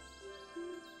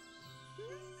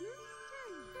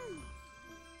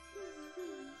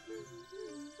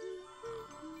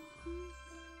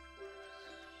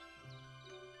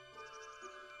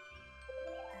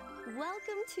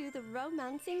 Welcome to the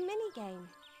romancing minigame.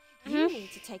 You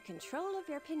need to take control of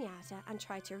your piñata and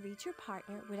try to reach your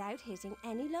partner without hitting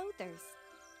any loathers.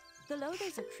 The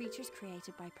loathers are creatures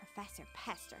created by Professor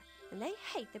Pester, and they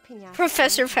hate the piñata.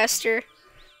 Professor Pester.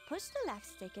 Push the left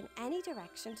stick in any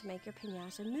direction to make your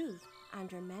piñata move.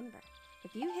 And remember,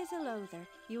 if you hit a loather,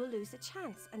 you will lose a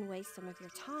chance and waste some of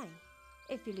your time.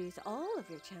 If you lose all of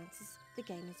your chances, the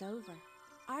game is over.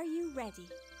 Are you ready?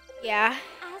 Yeah.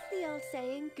 As the old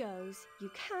saying goes,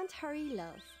 you can't hurry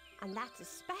love. And that's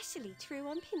especially true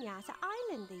on Piñata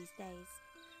Island these days.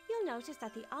 You'll notice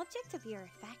that the object of your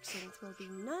affections will be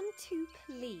none too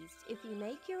pleased if you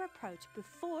make your approach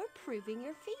before proving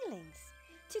your feelings.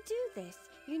 To do this,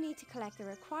 you need to collect the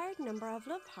required number of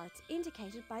love hearts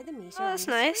indicated by the meter on the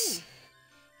screen. Nice.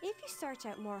 If you search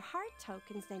out more heart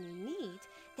tokens than you need,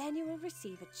 then you will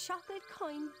receive a chocolate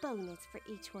coin bonus for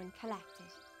each one collected.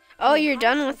 Oh, you're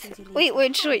done with it. Wait. Will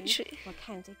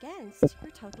count against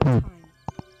your total time.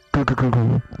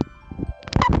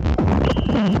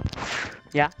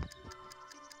 Yeah.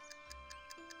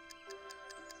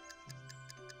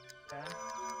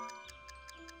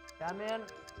 Yeah, man.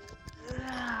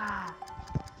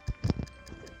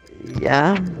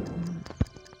 Yeah.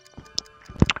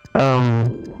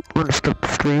 I'm gonna stop the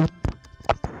stream.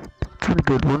 It's a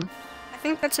good one. I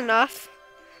think that's enough.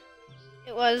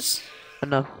 It was.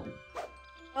 Enough.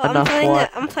 Well, Enough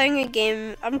what? I'm playing a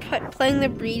game. I'm playing the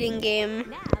breeding game.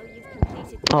 Now you've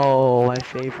completed the Oh, my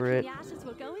favorite. piñatas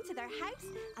will go into their house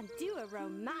and do a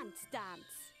romance dance.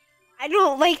 I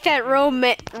don't like that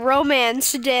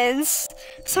romance dance.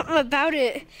 Something about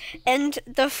it. And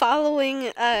the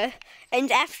following,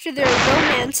 and after their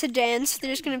romance dance,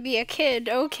 there's gonna be a kid.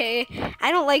 Okay. I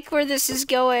don't like where this is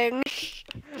going.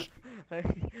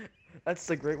 That's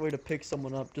a great way to pick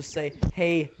someone up. Just say,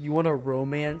 hey, you want a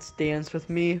romance dance with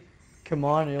me? Come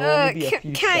on, it'll only be a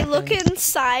few can I look seconds."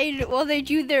 inside while they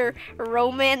do their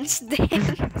romance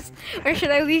dance? Or should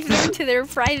I leave them to their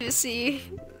privacy?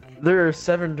 There are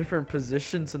 7 different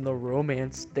positions in the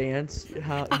romance dance.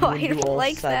 How, Oh, you wanna I do don't all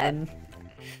like that. 7?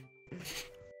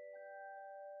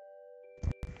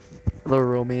 The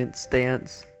romance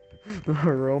dance. The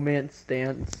romance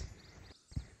dance.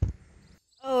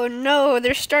 Oh no,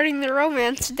 they're starting the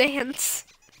romance dance.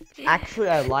 Actually,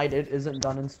 I lied. It isn't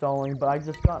done installing, but I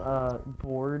just got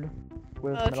bored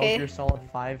with Metal Okay. Gear Solid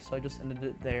 5, so I just ended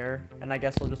it there. And I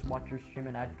guess I'll just watch your stream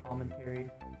and add commentary.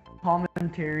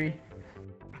 Commentary.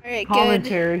 Alright, good.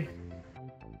 Commentary.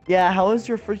 Yeah, how was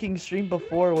your freaking stream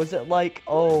before? Was it like,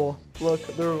 oh, look,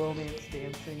 they're romance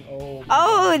dancing. Oh,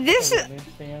 Oh, that's this a is. romance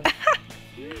dance.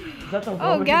 Is that the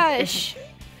Oh romance gosh. dance?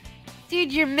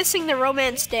 Dude, you're missing the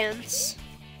romance dance.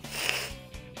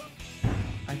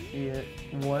 I see it.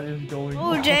 What is going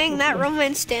on? Oh dang, that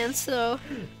romance dance though.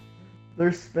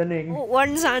 They're spinning.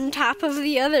 One's on top of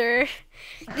the other.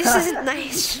 This isn't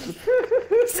nice.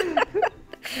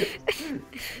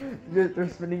 They're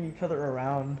spinning each other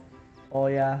around. Oh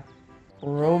yeah.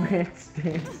 Romance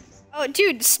dance. Oh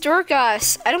dude,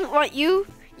 Storkus, I don't want you.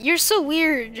 You're so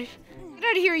weird. Get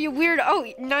out of here, you weird. Oh,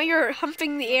 now you're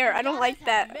humping the air. I don't like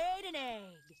that. Made an egg.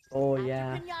 Oh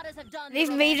yeah. Piñatas have done They've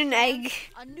their made an romance egg. dance,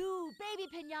 a new baby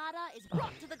piñata is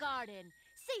brought to the garden,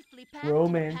 safely packed in a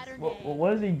Romance. patterned egg.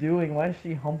 What is he doing? Why is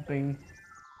she humping?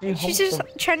 She She's humps just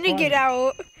the trying to get front.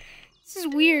 out. This is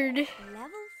weird. Level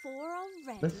 4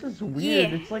 already. This is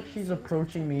weird. Yeah. It's like she's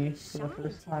approaching me for the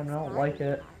first time. I don't like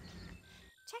it.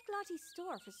 Check Lottie's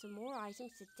store for some more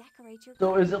items to decorate your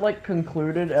So is it like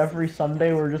concluded every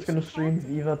Sunday we're just gonna stream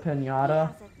Viva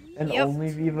Piñata and Yep. only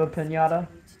Viva Piñata?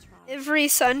 Every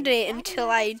Sunday until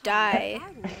I die.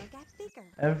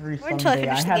 Every Or until I Sunday.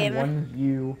 I finish the had game. 1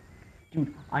 view.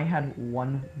 Dude, I had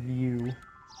 1 view.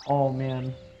 Oh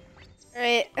man.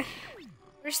 Alright.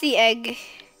 Where's the egg?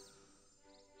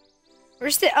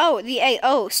 Where's the egg.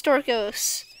 Oh,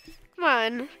 Storkos. Come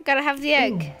on, gotta have the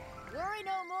egg. Worry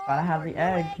no more. Gotta have the your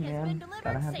egg, has been man. delivered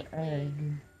Gotta have safely. the egg.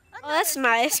 Oh, that's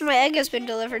nice. My egg has been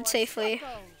delivered safely.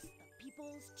 The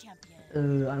people's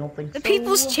champion. I don't think The so.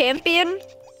 people's champion?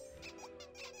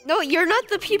 No, you're not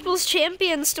the people's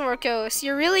champion, Storkos.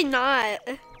 You're really not.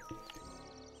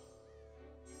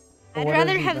 I'd What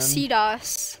rather is he have then?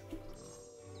 CDOS.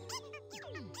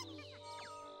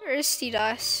 Where is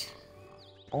CDOS?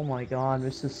 Oh my god,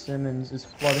 Mrs. Simmons is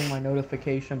flooding my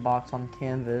notification box on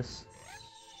Canvas.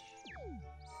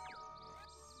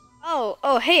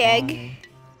 Oh, hey, egg.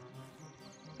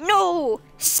 No!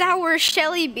 Sour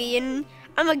Shelly Bean.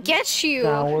 I'ma get you.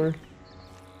 Sour.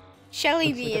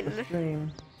 Shelly Let's look at the Bean.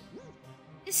 stream.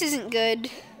 This isn't good.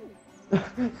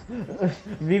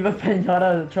 Viva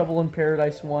Piñata, Trouble in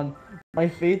Paradise 1. My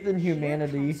faith in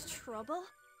humanity. Trouble?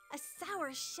 A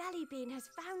sour shelly bean has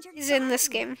found your He's in this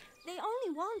garden. game. They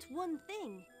only want one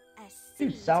thing. A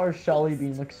Dude, seed sour shelly feast.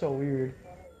 bean looks so weird.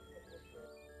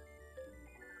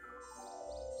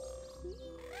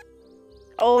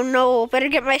 Oh no, better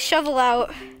get my shovel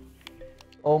out.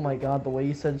 Oh my god, the way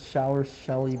you said sour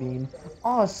shelly bean.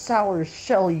 Oh, sour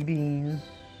shelly bean.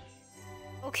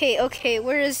 Okay, okay,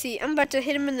 where is he? I'm about to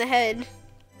hit him in the head.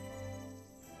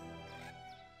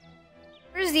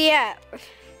 Where's he at? Come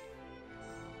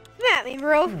at me, I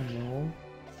bro. don't know.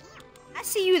 I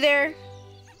see you there.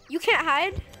 You can't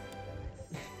hide.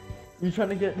 You're trying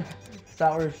to get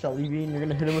sour shelly bean, you're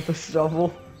gonna hit him with a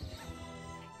shovel.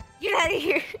 Get out of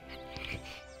here.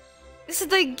 This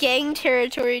is like gang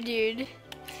territory, dude.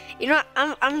 You know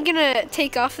what? I'm gonna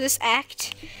take off this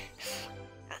act.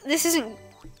 This isn't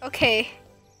okay.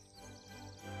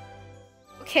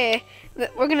 Okay,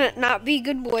 we're gonna not be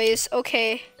good boys.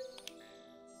 Okay.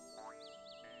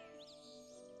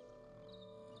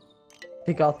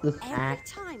 Take off this Every act.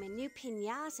 time a new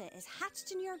piñata is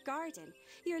hatched in your garden,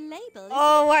 your label is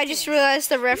Oh, I added just to it. realized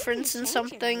the You can reference in change your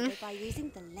something. label by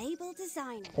using the label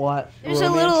designer. What? There's a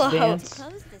Romance little dance? To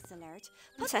close this alert, One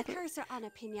put the second. cursor on a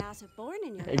piñata born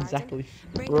in your Exactly.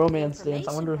 garden. Bring up the Romance dance. I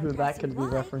information wonder by who that pressing could be Y,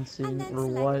 and referencing then or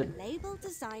select what. the label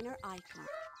designer icon.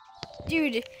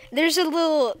 Dude, there's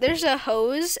a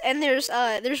hose, and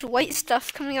there's white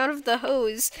stuff coming out of the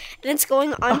hose, and it's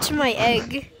going onto my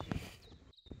egg.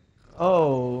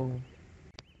 Oh.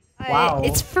 Wow.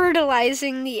 It's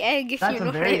fertilizing the egg, if That's you know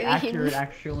what I very mean. accurate,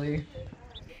 actually.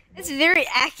 It's very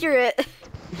accurate.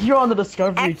 Here on the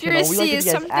Discovery Channel, we like Accuracy to is be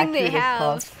as something they accurate as have.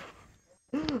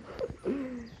 possible.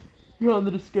 Here on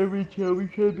the Discovery Channel, we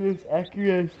try to be as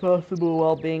accurate as possible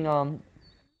while being,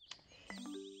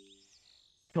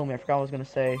 kill me, I forgot what I was gonna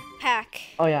say. Pack.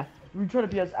 Oh yeah, we try to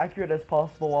be as accurate as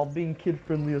possible while being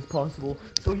kid-friendly as possible.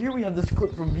 So here we have this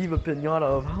clip from Viva Piñata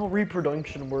of how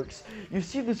reproduction works. You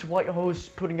see this white hose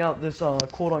putting out this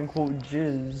quote-unquote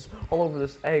jizz all over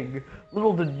this egg.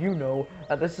 Little did you know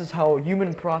that this is how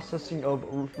human processing of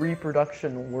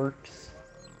reproduction works.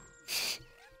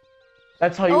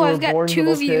 That's how you were I've got born, 2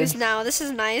 little views kids. now. This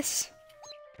is nice.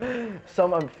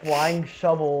 Some flying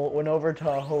shovel went over to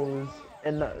a hose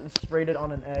and sprayed it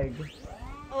on an egg.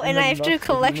 Oh, and I have to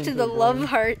collect the love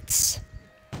hearts.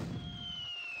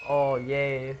 Oh,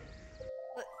 yay.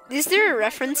 Is there a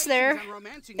reference there?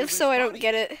 If so, I don't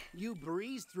get it. You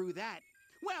breeze through that.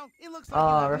 Well, it looks like you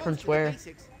have reference most of the where?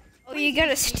 basics. Oh, you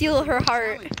gotta steal her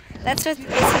heart. That's what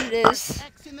it is.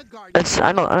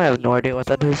 I have no idea what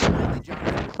that is.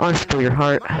 I'll steal your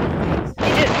heart.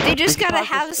 They just Did you gotta pause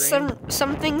the have stream?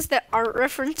 some things that aren't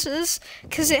references,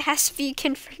 cause it has to be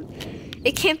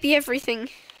it can't be everything.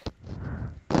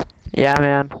 Yeah,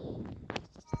 man.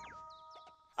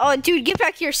 Oh, dude, get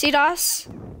back here, CDOS.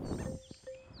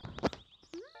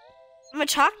 I'm gonna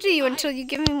talk to you until you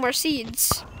give me more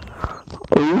seeds.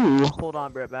 Ooh. Hold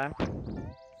on, Brett, back.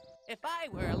 If I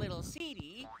were a little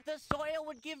seedy, the soil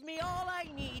would give me all I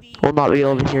needy. We'll not be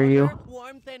able to hear you.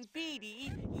 Warmth and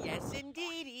feedy, yes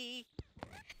indeedy.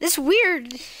 This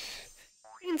weird.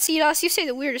 Freaking CDOS, you say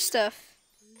the weirdest stuff.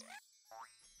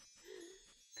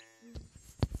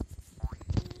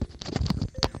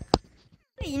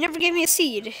 Hey, you never gave me a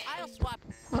seed. I'll swap.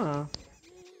 Huh.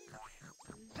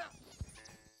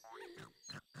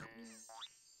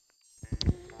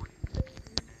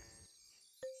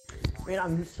 Man,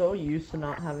 I'm so used to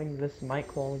not having this mic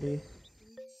quality.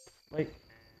 Like,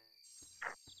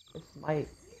 this mic.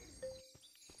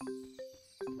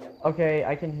 Okay,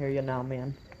 I can hear you now,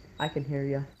 man. I can hear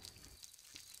you.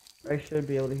 I should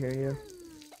be able to hear you.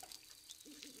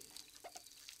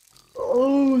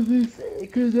 Oh, this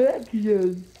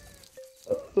connection.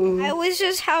 I always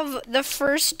just have the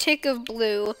first tick of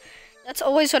blue. That's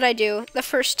always what I do. The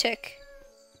first tick.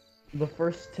 The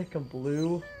first tick of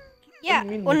blue? Yeah, What do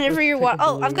you mean the whenever first you're tick of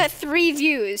Oh, I've blue? got 3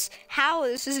 views. How?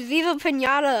 This is Viva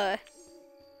Piñata.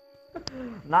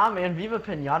 Nah, man, Viva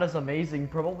Piñata's amazing.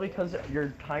 Probably because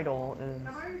your title is...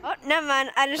 Oh, never mind.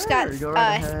 I just Sure, got go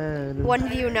right ahead. 1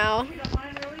 view now.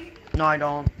 No, I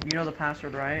don't. You know the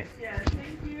password, right? Yeah,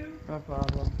 thank you. No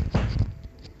problem.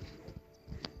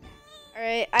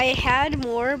 Alright, I had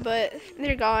more, but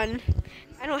they're gone.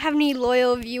 I don't have any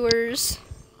loyal viewers.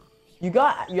 You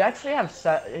actually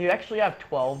have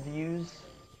 12 views.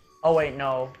 Oh wait,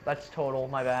 no, that's total.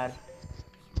 My bad.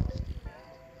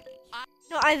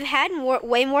 No, I've had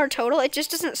way more total. It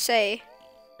just doesn't say.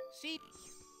 See,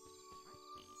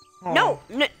 No.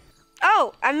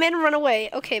 Oh, I made him run away.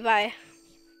 Okay, bye.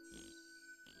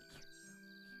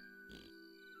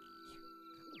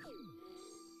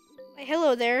 Hey,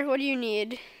 hello there. What do you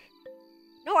need?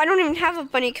 No, I don't even have a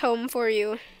bunny comb for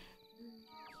you.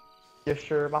 You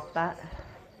sure about that?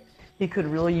 He could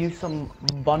really use some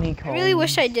bunny combs. I really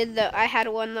wish I did though. I had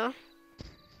one though.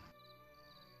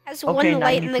 Has Okay, one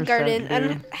light in the 90%, garden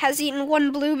and dude. has eaten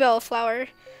one bluebell flower.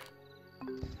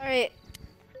 Alright,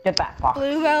 Get that fox.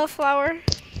 bluebell flower.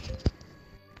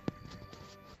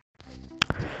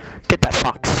 Get that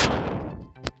fox.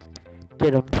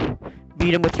 Get him.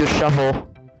 Beat him with your shovel.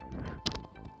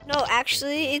 No,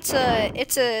 actually, it's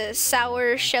a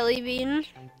sour shelly bean.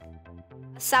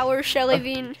 A sour shelly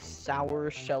bean. Sour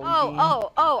shelly Oh, bean.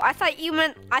 oh! I thought you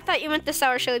meant the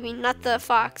sour shelly bean, not the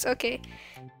fox. Okay.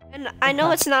 And I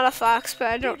know it's not a fox, but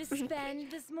I don't. Here to spend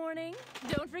this morning?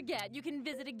 Don't forget, you can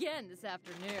visit again this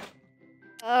afternoon.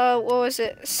 What was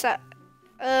it?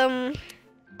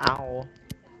 Ow.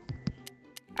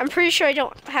 I'm pretty sure I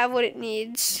don't have what it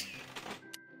needs.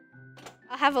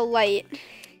 I'll have a light.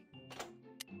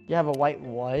 You have a white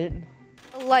what?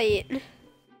 A light.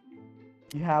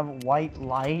 You have white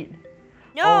light?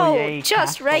 No, Oh, yay, just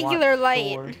cast a regular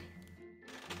light. sword.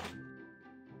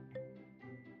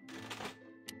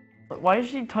 Why does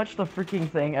she touch the freaking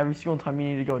thing every single time you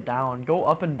need to go down? Go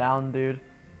up and down, dude.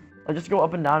 Like, just go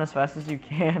up and down as fast as you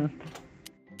can.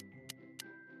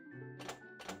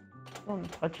 I'm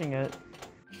touching it.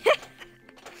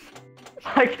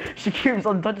 Like, she keeps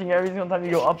on touching it every single time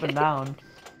you go up and down.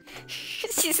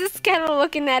 She's just kind of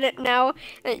looking at it now.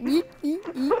 You're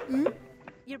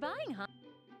buying, huh?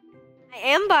 I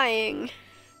am buying.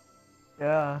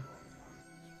 Yeah.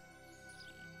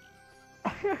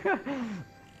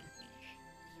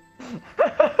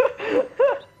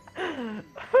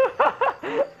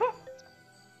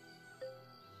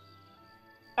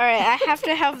 Alright, I have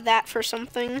to have that for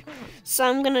something. So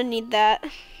I'm gonna need that.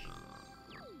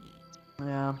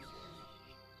 Yeah.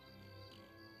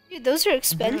 Dude, those are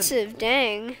expensive,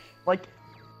 dang. Like,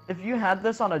 if you had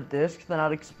this on a disc, then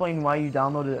I'd explain why you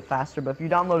downloaded it faster. But if you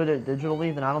downloaded it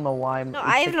digitally, then I don't know why No, it's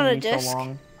I have it taking on a me disc. so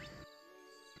long.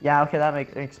 Yeah, okay, that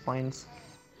explains.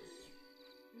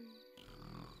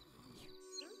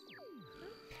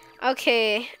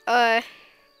 Okay, oh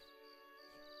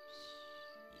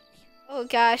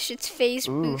gosh, it's phase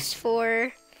boost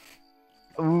 4.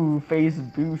 Ooh, phase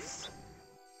boost.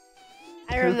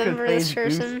 I Who could remember this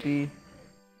phase boost person. be?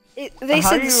 They How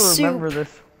said do you soup. remember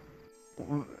this?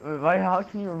 How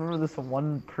can you remember this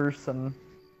one person?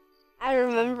 I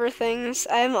remember things.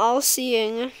 I'm all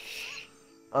seeing.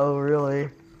 Oh, really?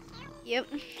 Yep.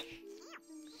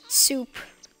 Soup.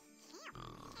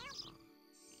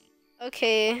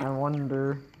 Okay. I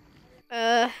wonder.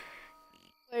 Where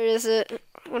is it?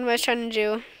 What am I trying to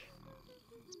do? I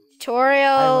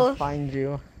Tutorial. will find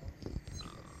you.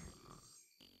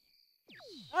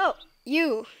 Oh,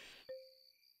 you.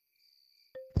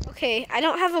 Okay, I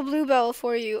don't have a bluebell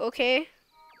for you, okay?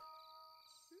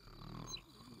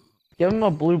 Give him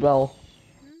a bluebell.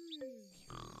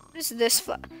 What is this?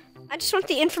 I just want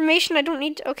the information. I don't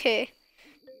need to. Okay.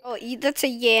 Oh, that's a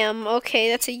yam. Okay,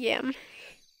 that's a yam.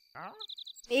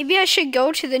 Maybe I should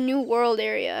go to the New World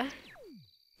area.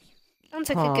 Sounds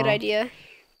like a good idea.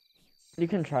 You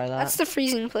can try that. That's the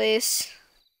freezing place.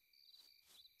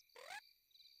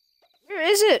 Where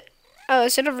is it? Oh,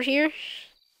 is it over here?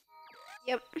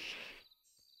 Yep.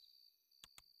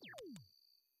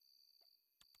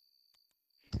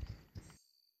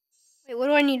 Wait, what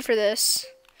do I need for this?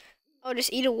 Oh,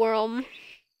 just eat a worm.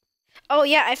 Oh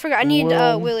yeah, I forgot. I need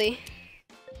Worm. Willy.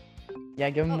 Yeah,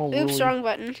 give him a Oops, Willy. wrong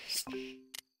button.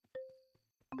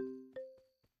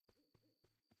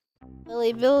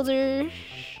 Willy Builder.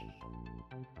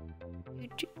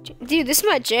 Dude, this is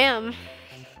my jam.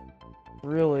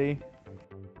 Really?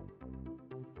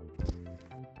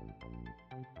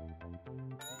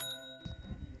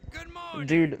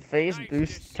 Dude, phase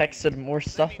boost texted more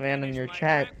stuff, man, in your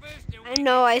chat. I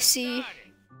know, I see.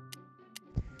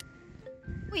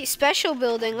 Wait, special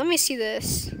building. Let me see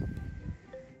this.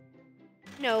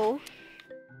 No.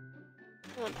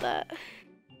 I want that.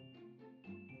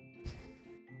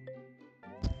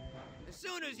 As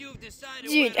soon as you've decided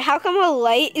Dude, how come a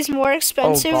light is more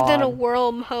expensive than a God.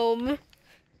 worm home?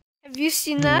 Have you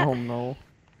seen that? Oh no.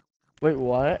 Wait,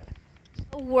 what?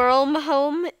 A worm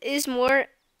home is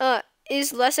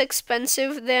is less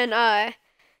expensive than a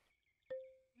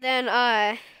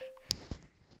light.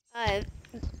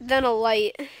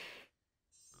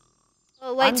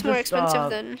 A light's more expensive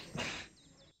than.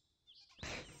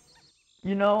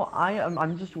 You know,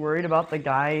 I'm just worried about the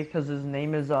guy because his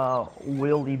name is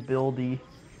Willy Buildy.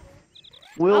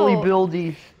 Willy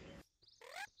Buildy.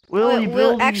 Willy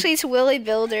Buildy. Actually, it's Willy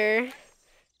Builder.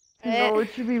 No, it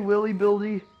should be Willy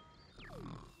Buildy.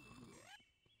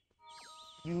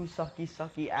 You sucky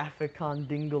sucky African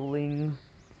dingaling.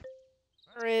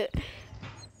 Alright.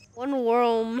 One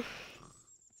worm.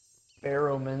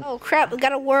 Experiment. Oh crap, we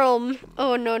got a worm.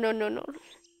 Oh no.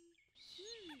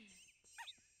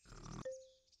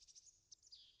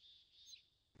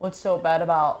 What's so bad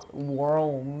about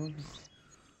worms?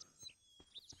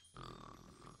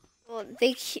 Well,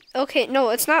 okay, no,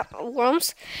 it's not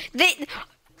worms. That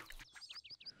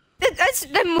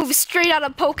moves straight out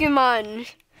of Pokemon.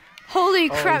 Holy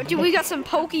crap, dude, we got some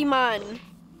Pokemon.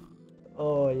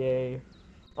 Oh yay.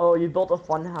 Oh, you built a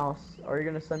fun house. Are you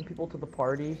gonna send people to the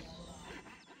party?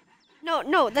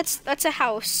 No, that's a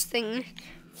house thing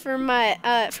for my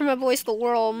boys the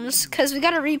worms, cause we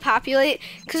gotta repopulate,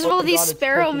 cause of all these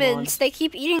sparrowments. They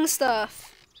keep eating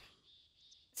stuff.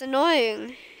 It's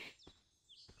annoying.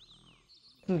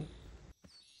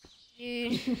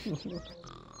 Dude.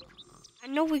 I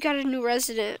know we got a new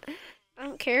resident. I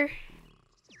don't care.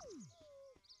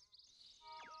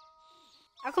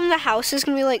 How come the house is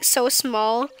gonna be like so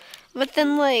small, but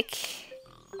then like,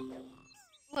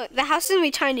 look, the house is gonna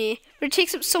be tiny, but it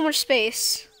takes up so much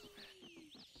space.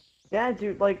 Yeah,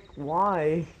 dude, like,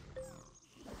 why?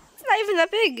 It's not even that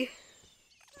big.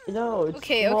 No, it's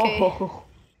okay, small. Okay.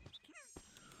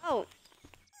 Oh,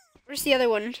 where's the other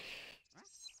one?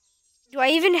 Do I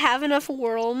even have enough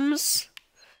worms?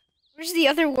 Where's the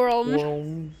other worm?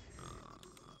 Worms.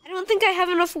 I don't think I have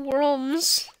enough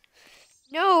worms.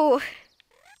 No.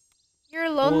 You're a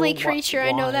lonely creature,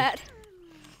 I know that.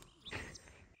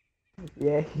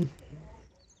 Yeah.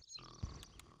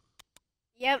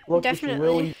 Yep, Look,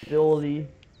 definitely. It's really buildy.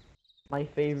 My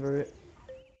favorite.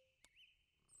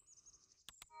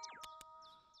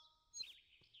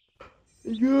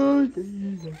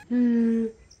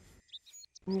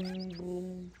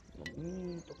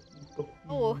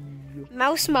 Oh,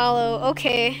 mouse mallow,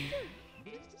 okay.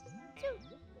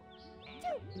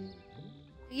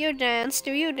 Do you dance?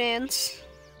 Do you dance?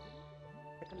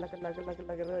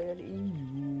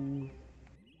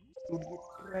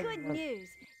 Good news!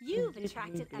 You've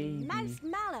attracted a mouse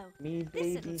mallow.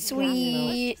 This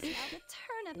Sweet. a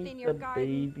turnip in your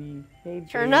garden. Hey,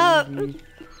 Turnip.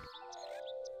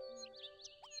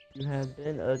 You have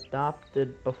been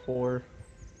adopted before.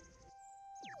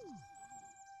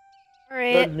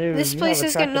 Alright, this place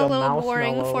is getting a little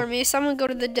boring for me, so I'm gonna go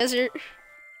to the desert.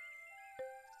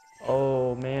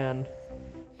 Oh man.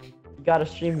 You gotta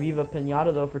stream Viva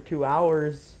Piñata though for 2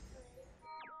 hours.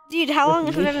 Dude, how long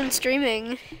have I been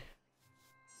streaming?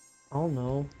 I don't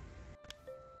know.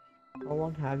 How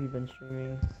long have you been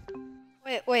streaming?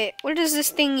 Wait, what does this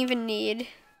thing even need?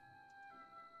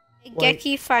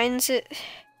 Geki finds it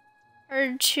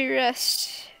hard to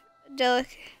rest.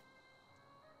 Delicate.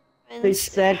 They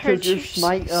said because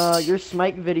your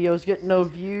Smite videos get no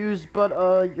views, but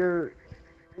your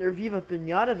Viva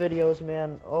Piñata videos,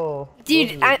 man, oh.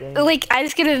 Dude, I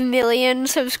just get 1 million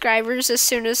subscribers as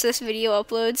soon as this video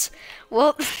uploads.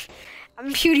 Well,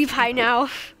 I'm PewDiePie now.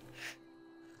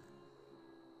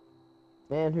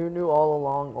 Man, who knew all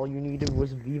along all you needed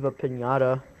was Viva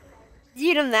Piñata?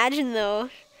 Dude, imagine though.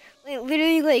 Like,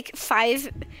 literally like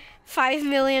 5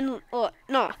 million, well,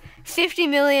 no, 50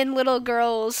 million little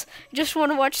girls just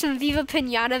want to watch some Viva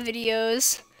Piñata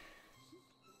videos.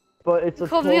 But it's a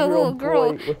call me a little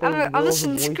girl. I'm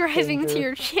subscribing subscribing to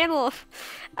your channel.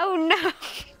 Oh no.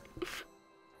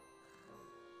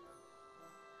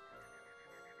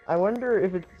 I wonder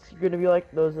if it's gonna be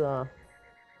like those,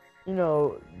 you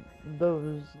know,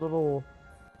 those little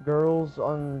girls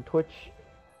on Twitch.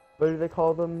 What do they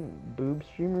call them? Boob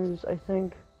streamers, I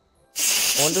think.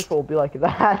 I wonder if it'll be like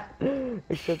that,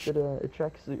 except it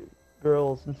attracts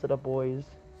girls instead of boys.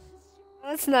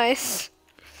 That's nice.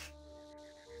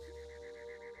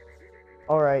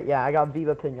 Alright, yeah, I got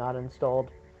Viva Piñata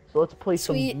installed. So let's play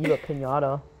some Viva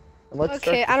Piñata. And let's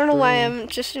okay, I don't know why I'm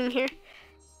just in here.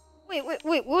 Wait,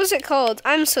 what was it called?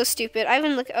 I'm so stupid. I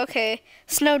haven't looked. Okay,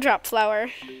 Snowdrop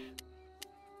Flower.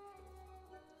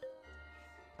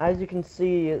 As you can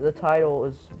see, the title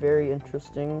is very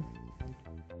interesting.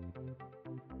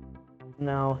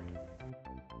 Now,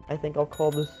 I think I'll call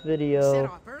this video... Set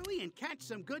off early and catch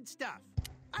some good stuff.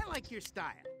 I like your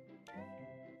style.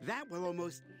 That will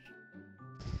almost...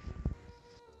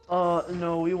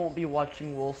 no, we won't be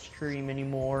watching Will stream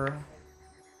anymore.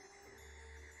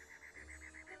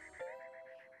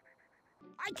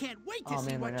 I can't wait to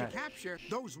see what you capture.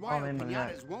 Those wild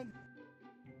piñatas won't...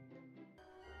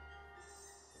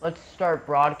 Let's start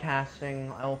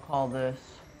broadcasting, I will call this.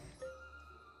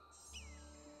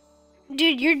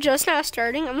 Dude, you're just now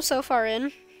starting? I'm so far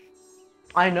in.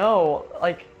 I know,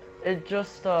 like, it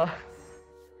just, No,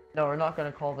 we're not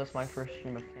gonna call this my first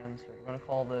stream of cancer. We're gonna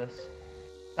call this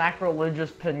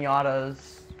Sacrilegious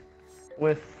Piñatas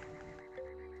with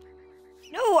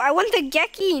No, I want the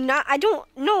Geki, not, I don't,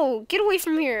 no, get away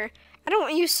from here. I don't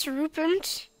want you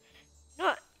serpent.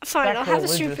 No, fine, I'll have a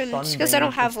serpent, because I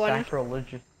don't have one.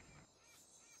 Sacrilegious.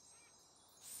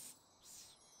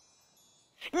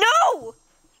 No!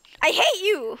 I hate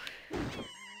you!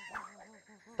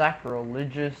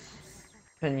 Sacrilegious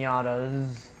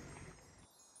Piñatas.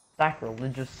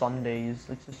 Sacrilegious Sundays,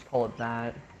 let's just call it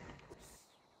that.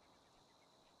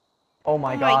 Oh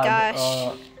my god.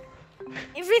 Gosh.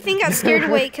 Everything got scared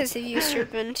away because of you,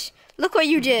 serpent. Look what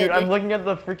you did. Dude, I'm looking at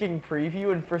the freaking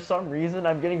preview, and for some reason,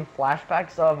 I'm getting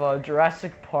flashbacks of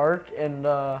Jurassic Park and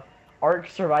Ark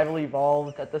Survival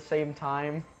Evolved at the same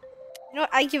time. You know what?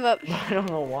 I give up. I don't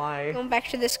know why. Going back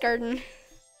to this garden.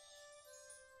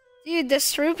 Dude, the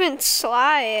serpent's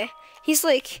sly. He's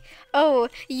like, oh,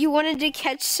 you wanted to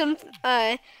catch some,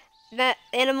 that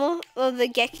animal? Oh, the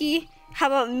Geki? How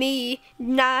about me?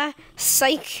 Nah,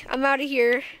 psych, I'm out of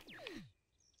here.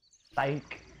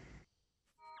 Psych.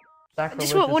 I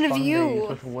just want one of you.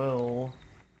 With Will.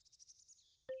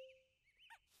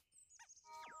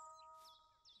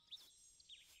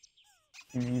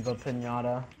 Viva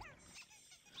Piñata.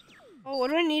 Oh, what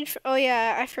do I need? Oh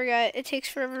yeah, I forgot. It takes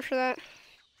forever for that.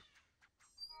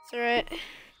 It's alright.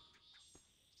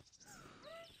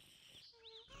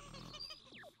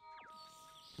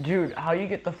 Dude, how you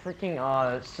get the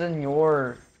freaking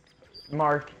Senor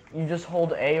mark? You just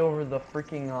hold A over the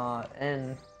freaking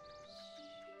N.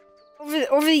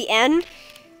 Over the N?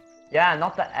 Yeah,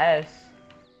 not the S.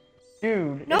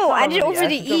 Dude. No, I did it over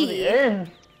the S, E. Over the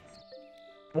N.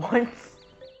 What?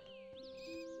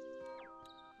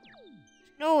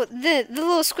 No, the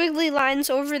little squiggly lines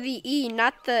over the E,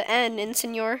 not the N in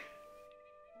Senor.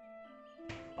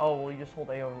 Oh, well, you just hold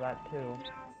A over that too.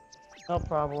 No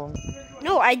problem.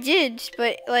 No, I did,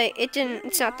 but like it didn't.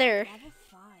 It's not there.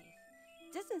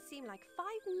 Doesn't seem like 5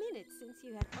 minutes since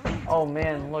you have. Oh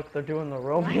man, look, they're doing the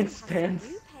romance dance.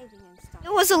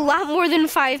 It was a lot more than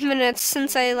 5 minutes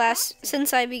since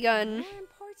I begun.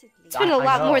 It's been a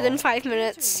lot more than 5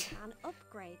 minutes.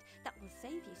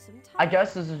 I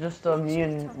guess this is just a me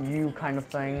and you kind of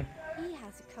thing.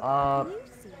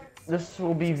 This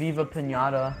will be Viva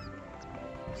Piñata.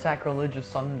 Sacrilegious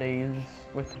Sundays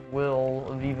with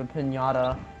Will. Viva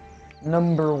Piñata.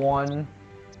 #1.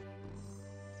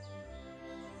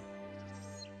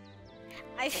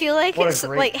 I feel like it's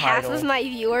like half of my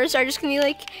viewers are just gonna be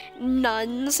like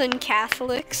nuns and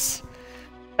Catholics.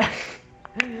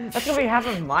 That's gonna be half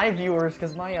of my viewers,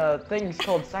 because my thing's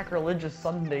called Sacrilegious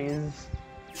Sundays.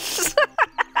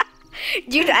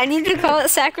 Dude, I need to call it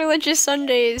Sacrilegious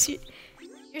Sundays.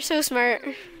 You're so smart.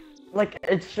 Like,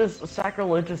 it's just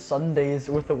Sacrilegious Sundays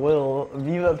with a Will.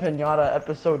 Viva Piñata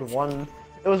episode 1.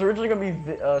 It was originally gonna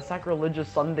be Sacrilegious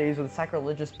Sundays with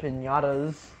Sacrilegious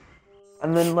Piñatas.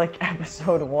 And then, like,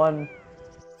 episode 1.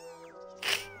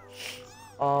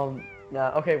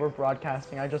 Yeah, okay, we're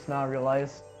broadcasting. I just now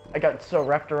realized. I got so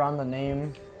wrapped around the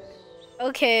name.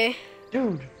 Okay.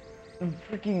 Dude, the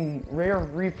freaking rare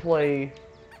replay.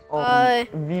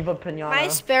 Viva Piñata. My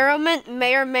experiment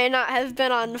may or may not have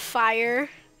been on fire.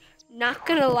 Not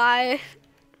gonna lie.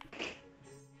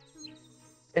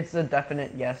 It's a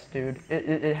definite yes, dude.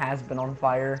 It has been on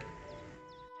fire.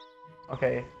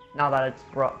 Okay, now that it's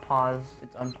paused,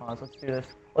 it's unpaused. Let's do this.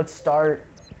 Let's start.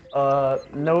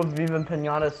 No Viva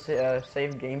Piñata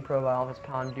save game profile has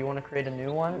pound. Do you want to create a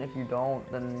new one? If you don't,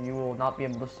 then you will not be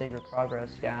able to save your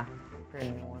progress. Yeah,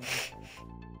 create a new one.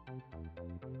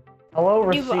 Hello,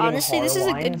 receiving honestly, this is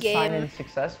a good game. Sign in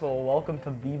successful. Welcome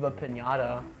to Viva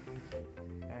Piñata.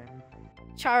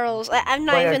 Charles, I'm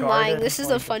not even lying. This is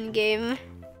a fun game.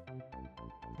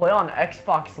 Play on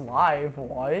Xbox Live.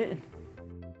 What?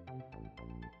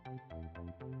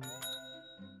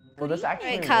 Will this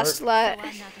actually work? Cost a lot. So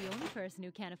I'm not the only person who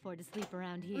can't afford to sleep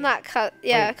around here. Not cut.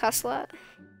 Yeah, it costs a lot.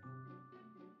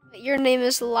 But your name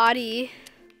is Lottie.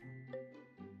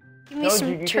 Give me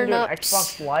some you turnips. Can do an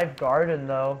Xbox Live Garden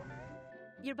though.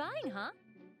 You're buying, huh?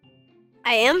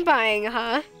 I am buying,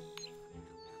 huh?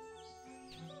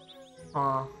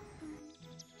 Huh.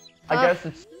 I guess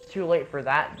it's too late for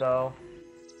that though.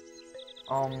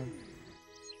 I'll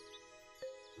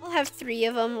have 3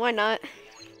 of them. Why not?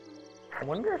 I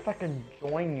wonder if I can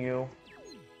join you.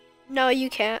 No, you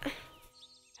can't.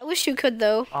 I wish you could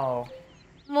though. Oh.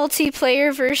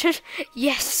 Multiplayer version?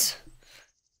 Yes.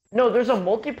 No, there's a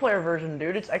multiplayer version,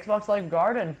 dude. It's Xbox Live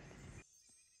Garden.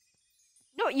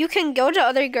 No, you can go to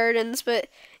other gardens, but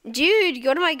dude,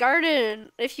 go to my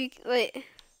garden if you like.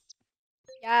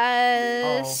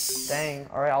 Yes. Oh, dang.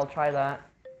 All right, I'll try that.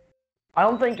 I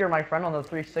don't think you're my friend on the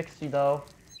 360 though.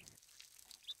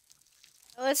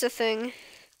 Oh, that's a thing.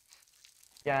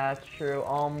 Yeah, that's true.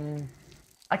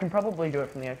 I can probably do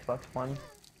it from the Xbox One.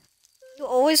 You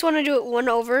always want to do it one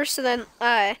over, so then,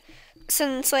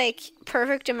 since like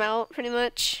perfect amount, pretty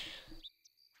much.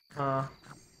 I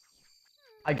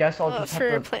guess I'll just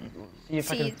have to see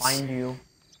if I can seeds. find you.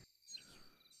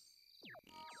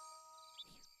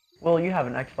 Well, you have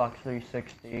an Xbox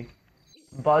 360.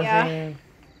 Buzzing. Yeah.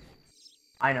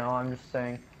 I know, I'm just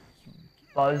saying.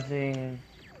 Buzzing.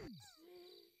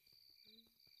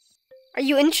 Are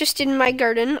you interested in my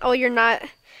garden? Oh, you're not.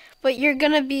 But you're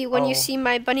gonna be when you Oh. see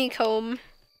my bunny comb.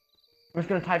 I'm just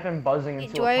gonna type in buzzing and Wait,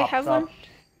 see do what I pops have up. one?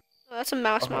 Oh, that's a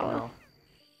mouse Okay, model. no.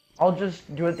 I'll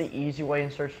just do it the easy way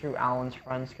and search through Alan's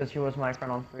friends, because he was my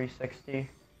friend on 360.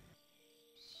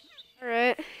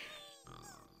 Alright.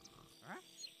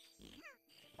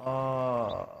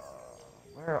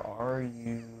 Where are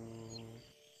you?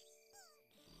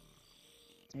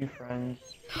 You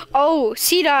friends? Oh,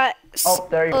 C-Dot. Oh,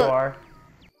 there you are.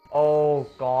 Oh,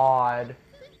 God.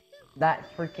 That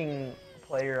freaking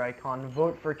player icon.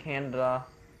 Vote for Canada.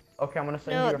 Okay, I'm gonna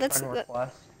send you a friend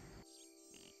request.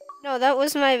 No, that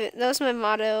was my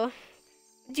motto.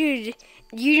 Dude,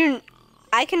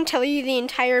 I can tell you the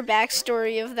entire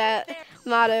backstory of that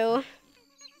motto.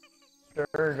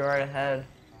 Sure, go right ahead.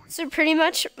 So pretty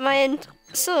much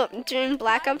so during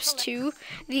Black Ops 2,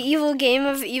 the evil game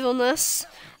of evilness,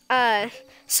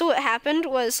 so what happened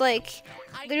was like,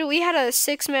 literally we had a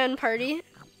 6-man party,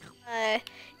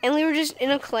 and we were just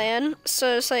in a clan,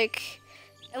 so it's like,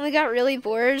 and we got really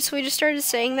bored, so we just started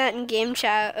saying that in game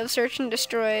chat of search and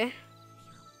destroy.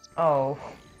 Oh,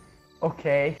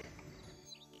 okay.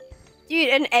 Dude,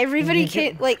 and everybody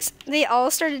came, like, they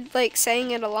all started like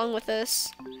saying it along with us.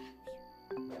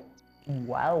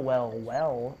 Well, well,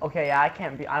 well. Okay, yeah, I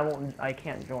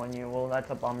can't join you. Well, that's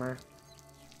a bummer.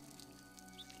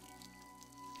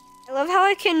 I love how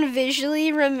I can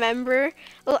visually remember.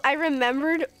 Well, I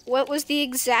remembered what was the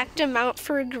exact amount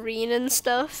for green and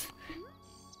stuff.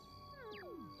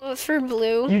 Well, for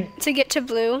blue, to get to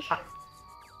blue.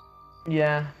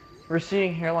 Yeah.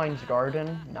 Receding hairline's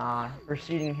garden? Nah.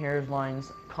 Receding hairline's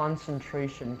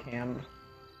concentration camp.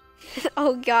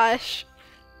 Oh gosh.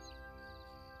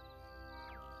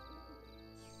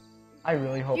 I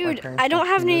really hope my Dude, parents I don't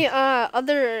have see any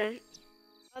this.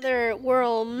 other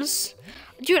worms.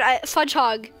 Dude, Fudge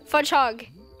Hog.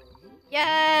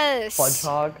 Yes. Fudge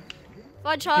Hog?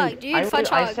 Fudge Hog, dude, Fudge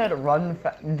Hog. I said run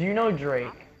do you know Drake?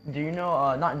 Do you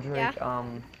know not Drake, Yeah.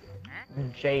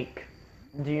 Jake.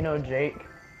 Do you know Jake?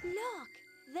 Look,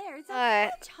 there's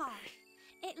a hedgehog.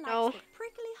 It likes the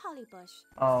prickly holly bush.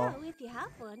 Oh. So if you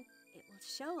have one, it will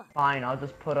show up. Fine, I'll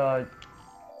just put I'm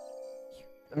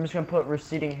just gonna put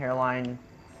receding hairline,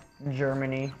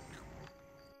 Germany.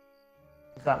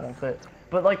 That won't fit.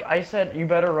 But like I said, you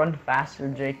better run faster,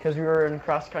 Jake, because we were in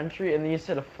cross country, and then you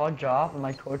said a fudge off, and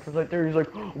my coach was like there. He's like,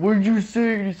 "What did you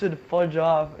say?" And he said fudge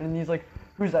off, and he's like,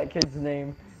 "Who's that kid's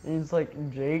name?" And he's like,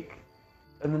 "Jake."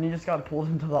 And then he just got pulled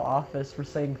into the office for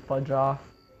saying fudge off.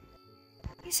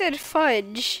 He said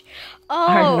fudge.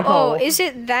 I know. Oh, is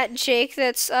it that Jake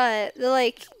that's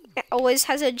like always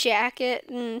has a jacket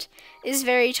and is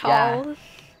very tall? Yeah.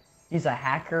 He's a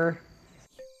hacker.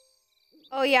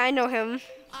 Oh yeah, I know him.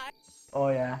 Oh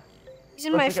yeah. He's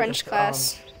in my French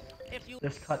class.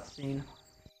 This cutscene.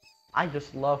 I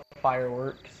just love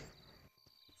fireworks.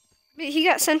 But he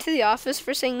got sent to the office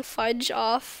for saying fudge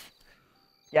off.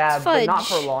 Yeah, Fudge. but not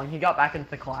for long. He got back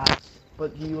into class,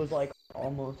 but he was like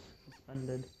almost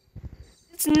suspended.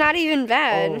 It's not even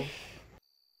bad. Oh.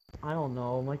 I don't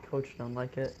know. My coach don't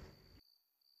like it.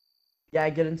 Yeah,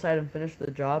 get inside and finish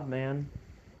the job, man.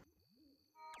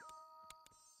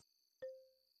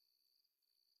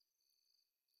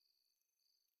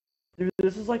 Dude,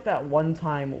 this is like that one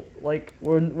time, like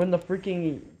when the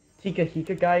freaking Tika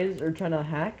Hika guys are trying to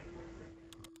hack.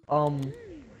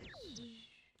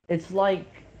 It's like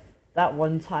that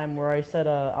one time where I said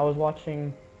I was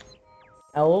watching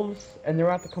elves and they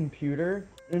were at the computer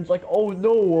and it's like, oh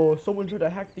no, someone tried to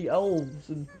hack the elves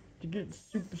and to get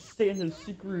super standard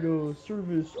secret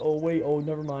service. Oh wait, oh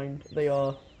never mind. They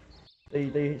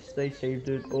saved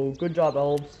it. Oh, good job,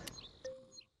 elves.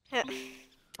 I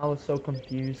was so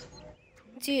confused.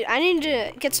 Dude, I need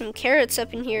to get some carrots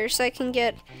up in here so I can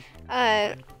get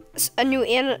a new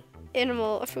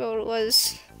animal. I forgot what it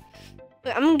was.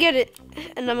 But I'm gonna get it,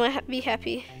 and I'm gonna be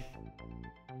happy.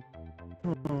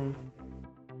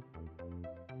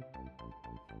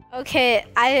 Okay,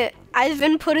 I've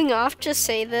been putting off to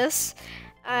say this.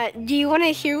 Do you want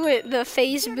to hear what the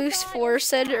Phase Boost 4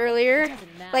 said earlier,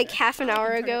 like half an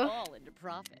hour ago?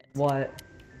 What?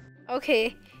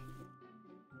 Okay.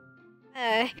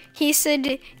 He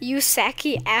said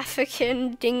Yusaki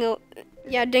African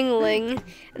Yeah, dingling.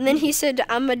 And then he said,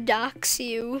 I'ma dox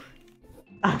you.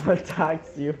 I'ma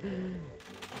dox you.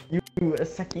 You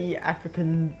sucky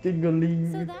African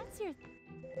dingaling. So that's your.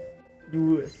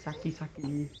 You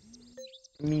sucky.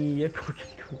 Me a cookie.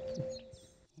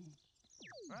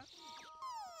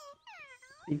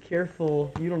 Be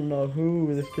careful, you don't know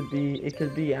who this could be. It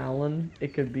could be Alan,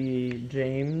 it could be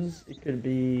James, it could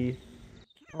be...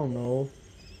 I don't know.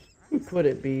 Who could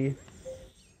it be?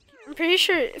 I'm pretty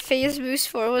sure Phase Boost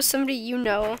 4 was somebody you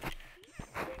know.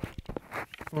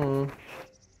 One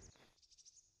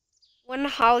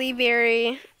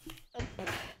hollyberry,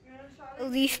 a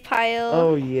leaf pile.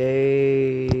 Oh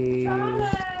yay!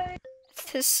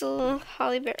 Thistle,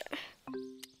 hollyberry.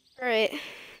 Alright.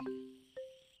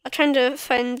 I'm trying to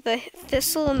find the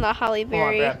thistle and the hollyberry. Hold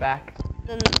on, be right back.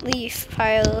 Then leaf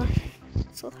pile.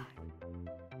 Thistle,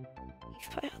 leaf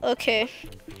pile. Okay.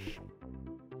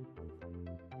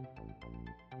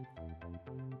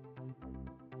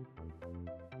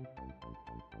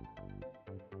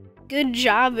 Good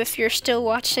job if you're still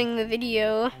watching the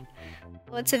video.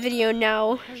 Well, it's a video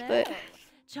now, Hello. but...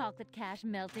 Chocolate cash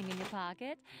melting in your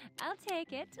pocket? I'll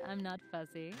take it. I'm not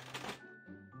fussy.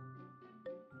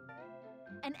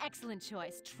 An excellent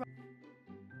choice.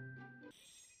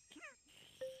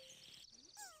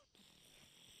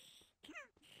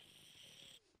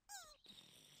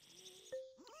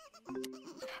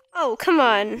 Oh, come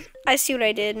on. I see what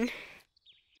I did.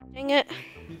 Dang it.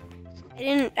 I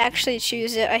didn't actually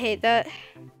choose it. I hate that.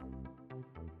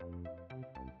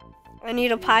 I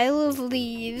need a pile of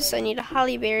leaves, I need a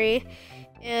hollyberry,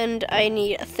 and I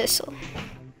need a thistle.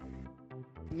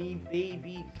 Me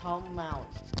baby, come out.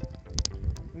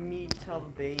 Me tell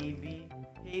baby,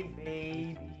 hey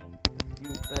baby,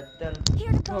 you better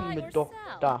Here to become buy the or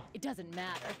doctor. sell. It doesn't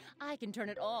matter. I can turn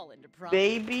it all into profit.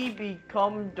 Baby,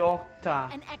 become doctor.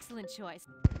 An excellent choice.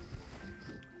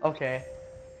 Okay,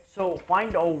 so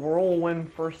find a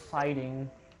whirlwind first sighting.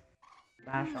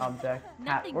 Smash object.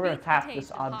 We're gonna tap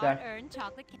this object.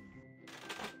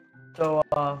 So,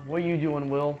 what are you doing,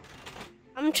 Will?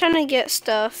 I'm trying to get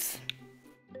stuff.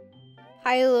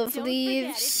 Pile of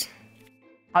leaves.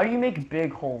 How do you make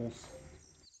big holes?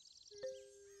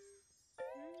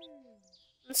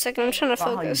 1 second, I'm trying to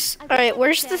focus. Alright,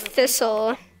 where's the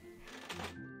thistle?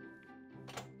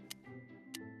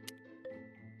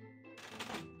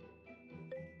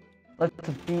 Let's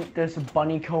beat this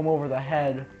bunny comb over the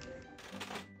head.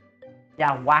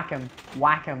 Yeah, whack him,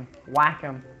 whack him, whack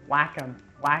him, whack him,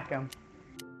 whack him.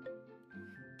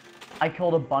 I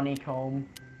killed a bunny comb.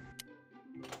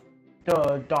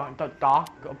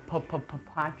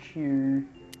 Pachu.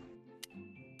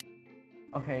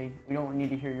 Okay, we don't need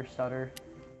to hear your stutter.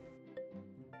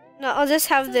 No, I'll just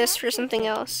have this for something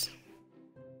else.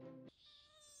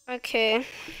 Okay.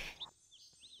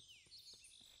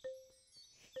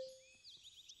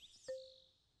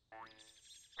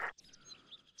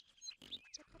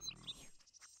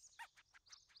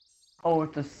 Oh,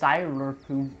 it's a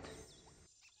cyberpunk.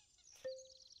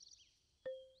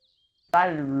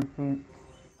 Cyberpunk.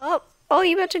 Oh,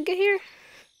 you about to get here?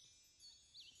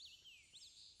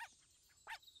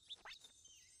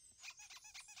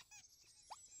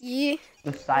 Yeah.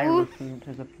 The cyberpunk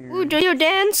has appeared. Ooh, do your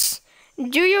dance.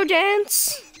 Do your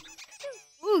dance.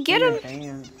 Ooh, get him. Get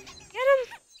him.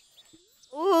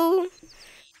 Ooh.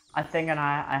 I think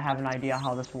I have an idea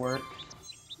how this works.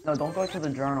 No, don't go to the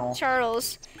journal.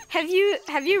 Charles, have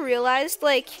you realized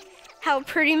like how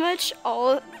pretty much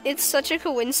it's such a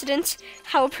coincidence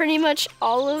how pretty much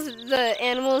all of the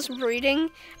animals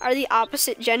breeding are the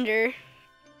opposite gender.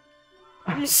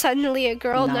 I'm suddenly a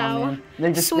girl now. Man.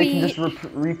 They can just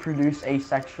reproduce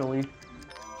asexually.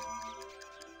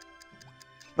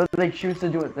 But they choose to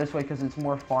do it this way because it's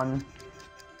more fun.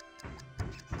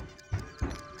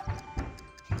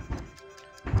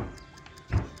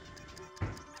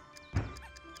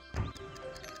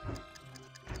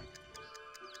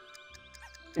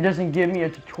 It doesn't give me a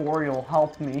tutorial.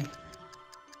 Help me.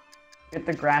 Get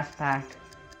the grass pack.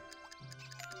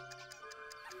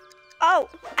 Oh,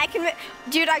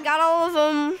 dude, I got all of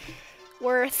them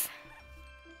worth.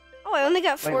 Oh, I only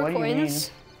got 4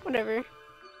 coins. Whatever.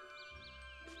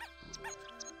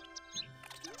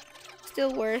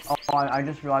 Still worth. Oh, I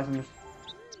just realized I'm just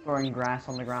throwing grass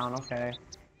on the ground. Okay.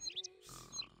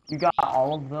 You got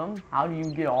all of them? How do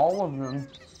you get all of them?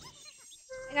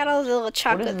 I got all the little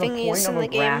chocolate thingies in the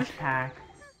game. Grass pack?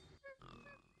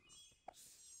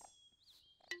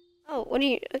 Oh, what do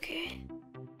you? Okay.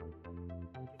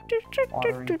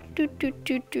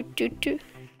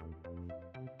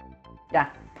 Yeah,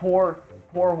 pour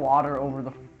water over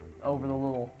the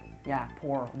little. Yeah,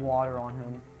 pour water on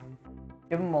him.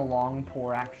 Give him a long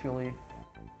pour, actually.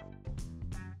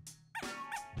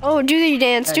 Oh, do your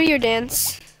dance. Hey. Do your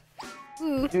dance.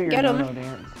 Ooh, Do your get him. no-no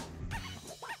dance.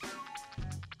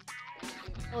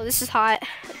 Oh, this is hot.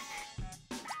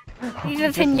 Viva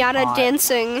This is Piñata hot.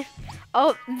 dancing.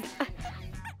 Oh.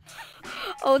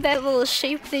 Oh, that little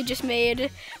shape they just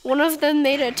made. One of them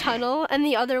made a tunnel, and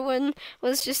the other one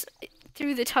was just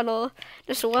through the tunnel.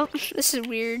 Just, well, this is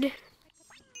weird.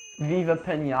 Viva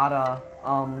Piñata,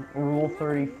 Rule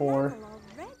 34.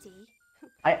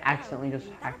 I accidentally just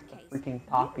hacked the freaking You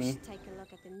poppy. should take a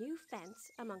look at the new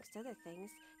fence, amongst other things,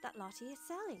 that Lottie is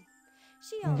selling.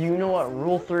 She Do you know also what has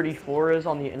Rule some 34 is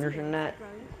on the ideas internet? for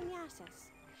growing piñatas.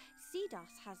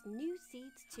 CDOS has new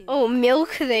seeds too. Oh,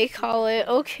 milk they call it.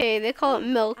 Okay, they call it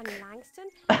milk. And Langston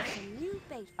has a new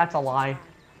bait for That's a you to lie. try.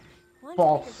 Want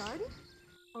False. a bigger garden?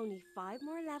 Only 5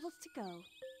 more levels to go.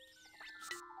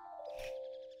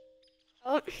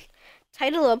 Oh,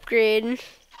 title upgrade.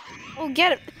 Oh,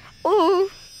 get it. Oh.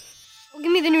 Oh,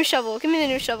 give me the new shovel. Give me the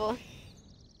new shovel.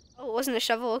 Oh, it wasn't a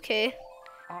shovel. Okay.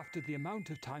 After the amount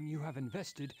of time you have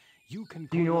invested, you can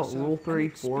Do you know call what yourself Rule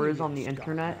an 34 is on the experienced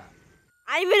internet? gardener.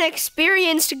 I'm an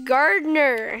experienced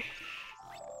gardener.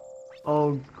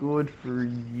 Oh, good for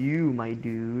you, my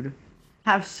dude.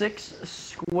 Have 6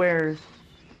 squares.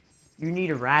 You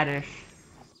need a radish.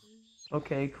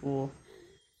 Okay, cool.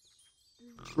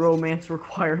 Romance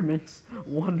requirements.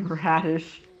 1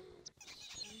 radish.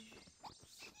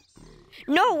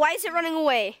 No, why is it running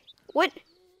away? What?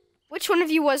 Which one of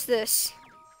you was this?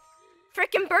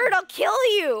 Frickin' bird, I'll kill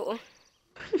you!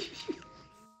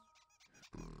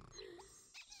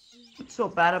 What's so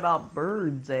bad about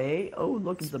birds, eh? Oh,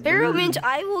 look at the Sparrow bird. Mint,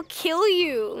 I will kill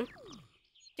you.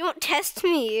 Don't test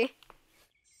me.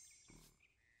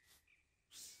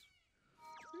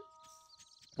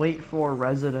 Wait for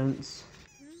residents.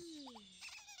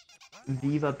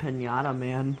 Viva Piñata,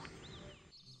 man.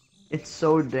 It's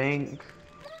so dank.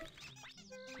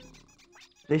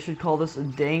 They should call this a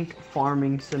dank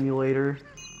farming simulator.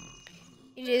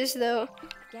 It is, though.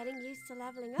 Getting used to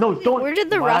leveling up. No, don't. Where did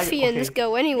the Why- ruffians okay.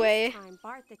 go anyway? This time,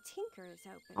 Bart the Tinker is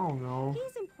open. Oh no.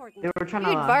 He's important. They were trying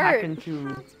Dude, to Bart. hack into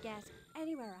Can't get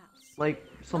anywhere else. like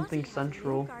something Lottie has new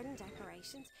central. garden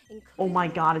decorations, Oh my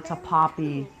including god, it's a very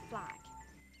poppy. cool flag.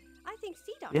 I think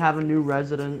CDOT You have a has new it.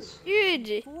 residence.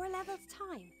 Dude, 4 levels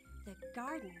time. The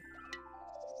garden.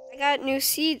 I got new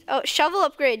seed. Oh, shovel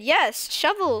upgrade. Yes,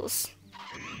 shovels.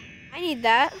 I need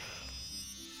that.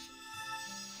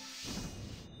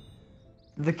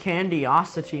 The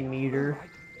Candiosity meter. Right,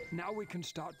 now we can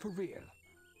start for real.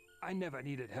 I never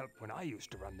needed help when I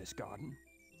used to run this garden.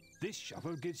 This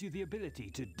shovel gives you the ability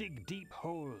to dig deep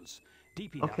holes.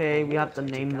 Deep enough Okay, for we have to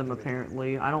water name them gather in.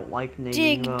 apparently. I don't like naming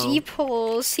Dig though. deep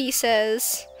holes, he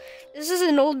says. This is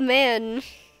an old man.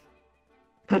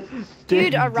 Dig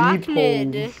Dude, deep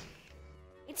arachnid. holes.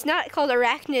 It's not called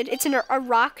arachnid, it's an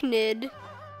arachnid.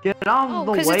 Get out of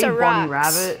Oh, the 'cause way, it's a bunny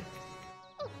rocks. rabbit.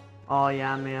 Oh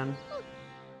yeah, man.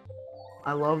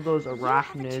 I love those You have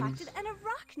arachnids. attracted an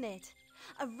arachnid.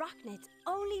 Arachnids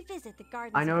only visit the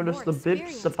gardens I of noticed the more big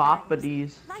experienced gardeners,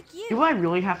 sapopodies. like you. Do I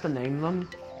really have to name them?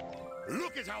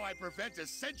 Look at how I prevent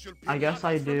essential I guess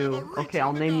I piñatas from do. ever Okay, reaching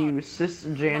I'll the name you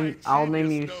garden. I'll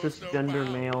name you genius knows no cisgender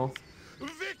bounds. male.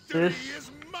 Victory Cis-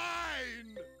 is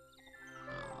mine!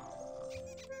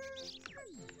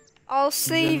 I'll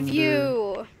save Gender.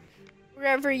 you.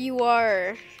 Wherever you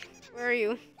are. Where are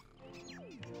you?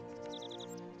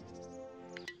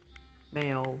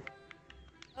 Male.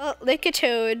 Oh, lick a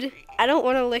toad. I don't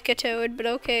want to lick a toad, but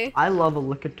okay. I love a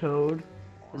Lickatoad.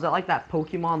 Is that like that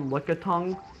Pokemon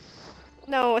Lickitung?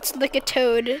 No, it's lick a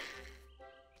toad.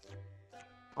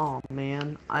 Oh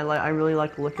man, I really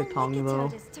like Lickitung though.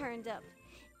 Lickatoad is turned up.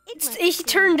 It It's- must he be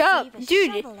turned to up, receive a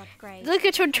dude. shovel upgrade. Lick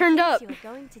a toad In turned case up. You are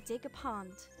going to dig a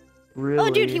pond. Really? Oh,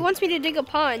 dude, he wants me to dig a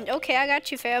pond. Okay, I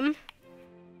got you, fam.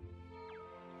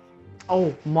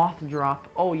 Oh, moth drop.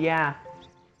 Oh yeah.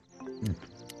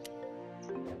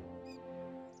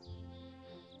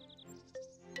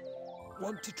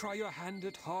 Want to try your hand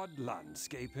at hard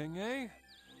landscaping, eh?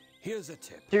 Here's a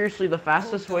tip. Seriously, the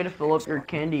fastest way to fill up your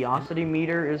Candiosity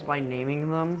meter is by naming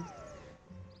them.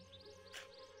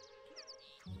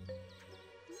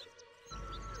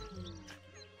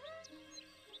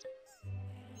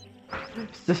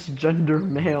 Cisgender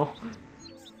male.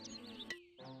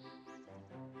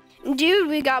 Dude,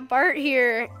 we got Bart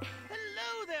here.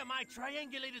 Hello there, my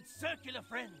triangulated circular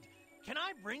friend. Can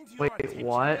I bring to your Wait, attention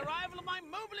what? the arrival of my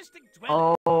mobilistic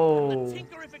dweller? Oh. The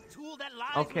tinkerific tool that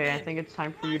lies Okay, I within. think it's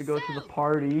time for you to go to the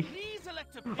party. Please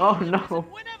elect to Oh, pay the no.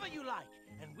 visit whenever you like,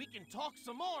 and we can talk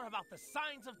some more about the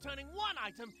signs of turning one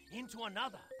item into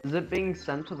another. Is it being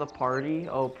sent to the party?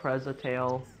 Oh,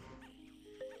 Prezatail.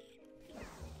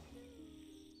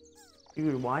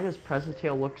 Dude, why does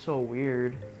Prezatail look so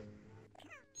weird?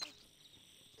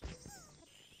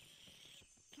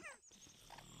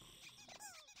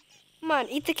 Come on,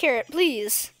 eat the carrot,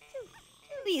 please.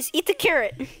 Please, eat the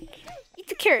carrot. Eat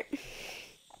the carrot.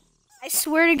 I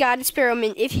swear to God,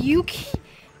 Sparrowman, if you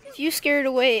scare it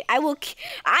away, I will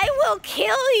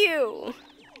kill you.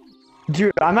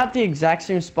 Dude, I'm at the exact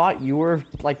same spot you were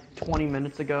like 20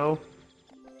 minutes ago.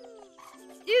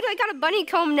 Dude, I got a bunny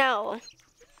comb now.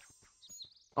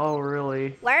 Oh,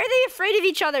 really? Why are they afraid of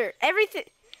each other? Everything.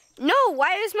 No,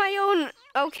 why is my own?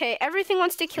 Okay, everything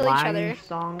wants to kill each other.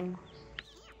 Song.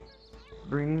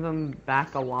 Bring them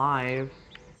back alive.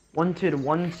 Wanted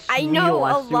one I know, Sweetle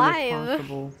as soon alive. as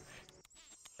possible.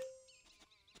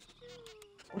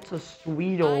 What's a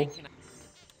Sweetle?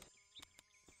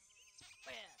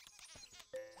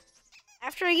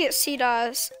 After I get sea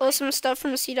dust, some stuff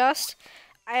from sea dust,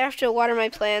 I have to water my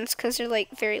plants because they're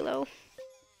like very low.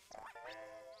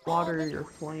 Water your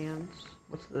plants.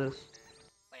 What's this?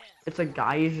 It's a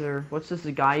geyser. What's this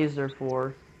a geyser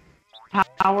for?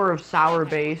 Power of Sour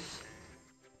Base.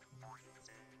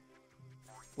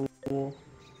 Cool.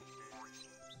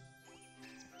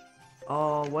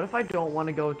 What if I don't want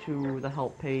to go to the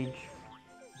help page?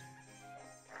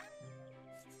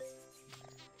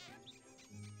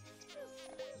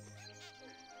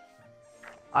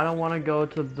 I don't want to go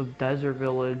to the desert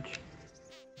village.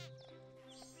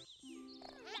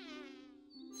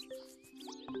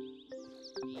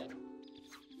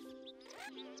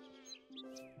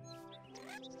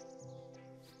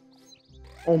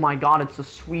 Oh my god, it's a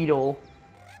Sweetle.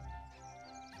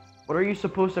 What are you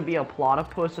supposed to be, a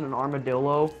platypus and an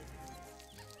armadillo?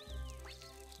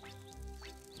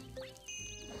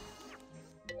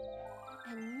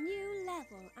 A new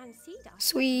level and sea dust.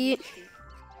 Sweet.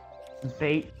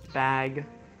 Bait bag.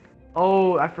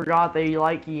 Oh, I forgot they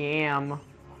like yam.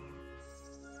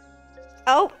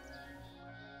 Oh.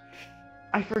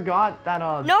 I forgot that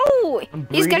No!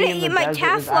 He's gonna breeding in eat the my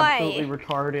desert is taffly. absolutely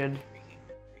retarded.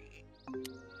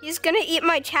 He's gonna eat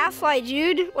my taffly,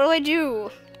 dude. What do I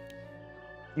do?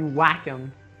 You whack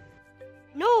him.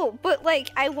 No, but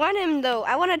like, I want him though.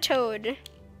 I want a toad.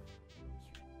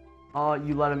 Oh,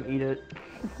 you let him eat it.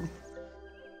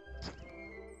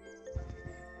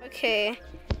 Okay.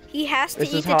 He has to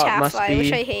This eat is the how it must taffly,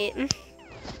 which be. I hate.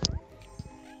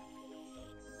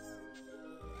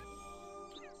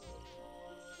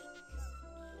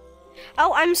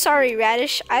 Oh, I'm sorry,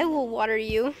 Radish. I will water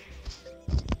you.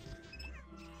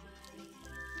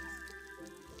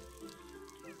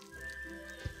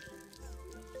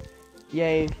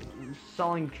 Yay,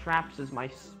 selling traps is my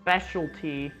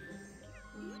specialty.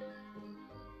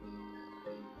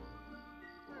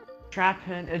 Trap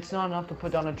hint, it's not enough to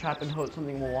put down a trap and hope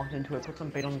something will walk into it. Put some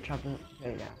bait on the trap and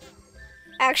there you go.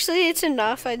 Actually, it's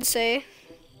enough, I'd say.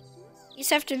 You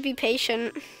just have to be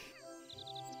patient.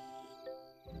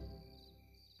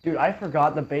 Dude, I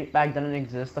forgot the bait bag didn't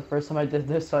exist the first time I did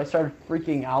this, so I started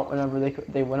freaking out whenever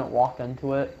they wouldn't walk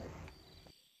into it.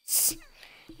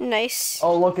 Nice.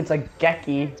 Oh look, it's a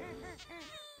Geki.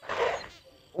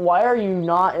 Why are you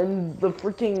not in the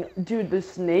freaking... Dude, the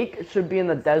snake should be in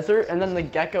the desert, and then the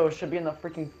gecko should be in the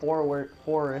freaking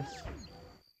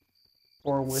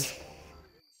forest.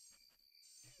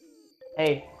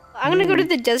 Hey. I'm gonna go to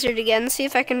the desert again, see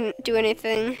if I can do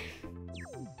anything.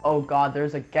 Oh god,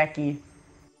 there's a Geki.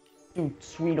 Dude,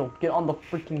 Sweetle, get on the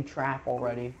freaking trap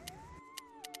already.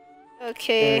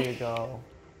 Okay. There you go.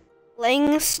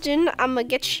 Langston, I'ma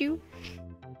get you.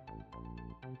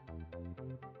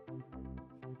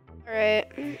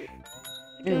 Alright.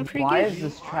 Dude, why is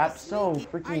this trap so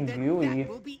freaking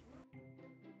gooey?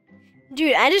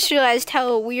 Dude, I just realized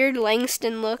how weird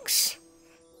Langston looks.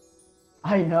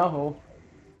 I know.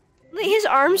 Like, his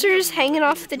arms are just hanging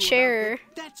off the chair.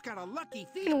 That's got a lucky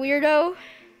Fucking weirdo.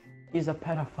 He's a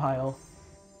pedophile.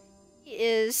 He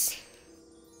is.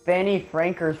 Fanny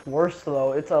Franker's worse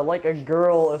though. It's like a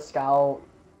girl scout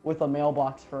with a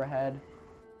mailbox for a head.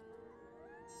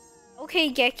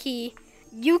 Okay, Geki.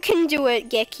 You can do it,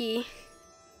 Geki.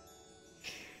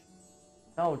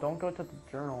 No, don't go to the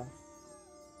journal.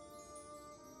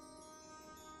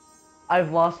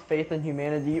 I've lost faith in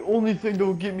humanity. Only thing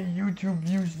that'll get me YouTube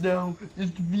views now is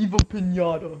Viva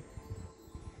Piñata.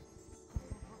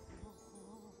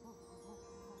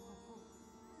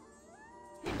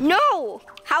 No!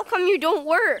 How come you don't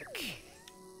work?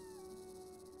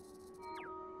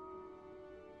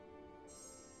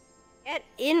 Get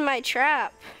in my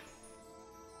trap.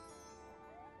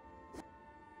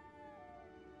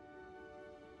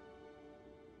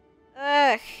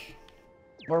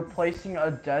 We're placing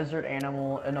a desert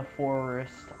animal in a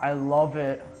forest. I love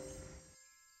it.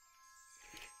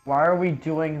 Why are we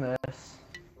doing this?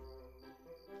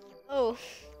 Oh,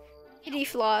 kitty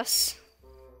floss.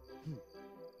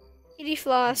 Kitty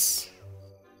floss.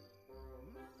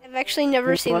 I've actually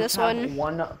never seen this one.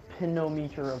 1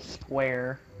 pinometer of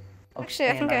square. Actually,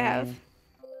 I think I have.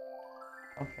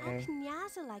 Okay. A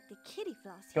Piñata like the kitty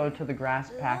floss Go here to the grass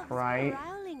pack, loves right?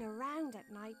 prowling around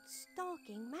at night,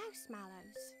 stalking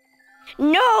marshmallows.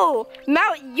 No!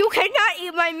 You cannot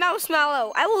eat my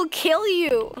marshmallow! I will kill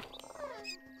you!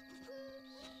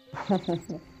 Okay.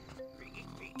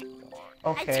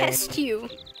 I test you.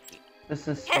 This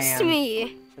is Test sand.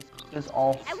 me. This is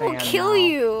all I sand will kill now.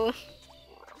 you.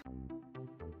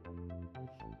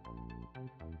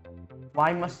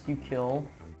 Why must you kill?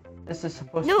 This is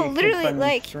supposed to No, be a literally, kid-friendly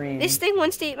like, stream. this thing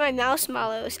wants to eat my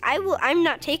marshmallows. I'm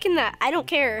not taking that. I don't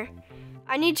care.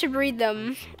 I need to breed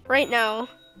them right now.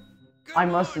 I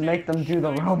must make them do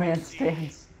the romance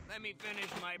dance. Let me finish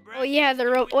my Oh yeah,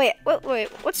 wait,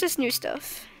 what's this new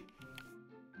stuff?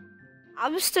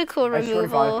 Obstacle I swear to God,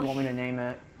 if removal. you want me to name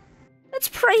it. Let's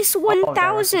price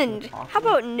 1,000. How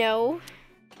about no?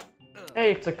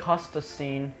 Hey, it's a Custa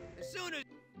scene. As soon as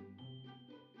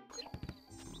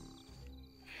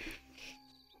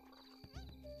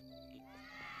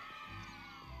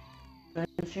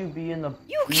Shouldn't you be in the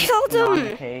You deep killed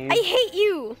him! cave? I hate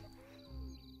you!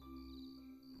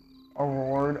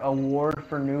 Award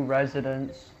for new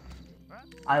residents.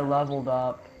 I leveled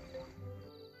up.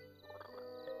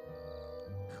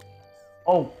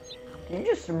 Oh, did you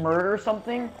just murder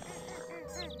something?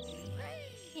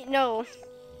 No.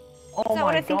 Oh Not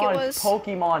what my I think God, it was. it's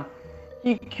Pokemon.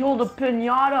 He killed a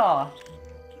Piñata.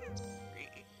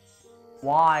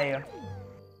 Why?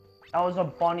 That was a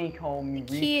bunny comb, you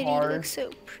Kitty retard. looks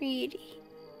so pretty.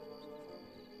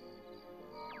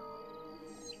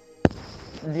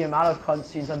 The amount of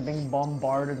cutscenes I'm being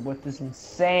bombarded with is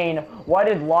insane. Why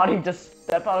did Lottie just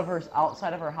step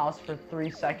outside of her house for 3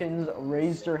 seconds,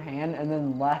 raised her hand, and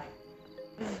then left?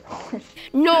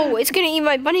 No, it's gonna eat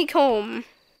my bunny comb.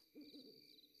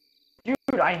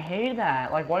 Dude, I hate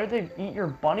that. Like, why did they eat your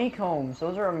bunny combs?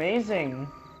 Those are amazing.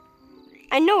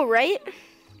 I know, right?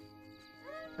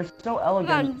 They're so Come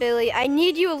elegant. on, Billy. I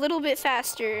need you a little bit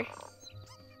faster.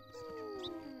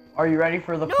 Are you ready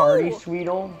for the No! party,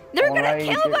 Sweetle? They're gonna Alright,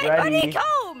 kill get my ready. bunny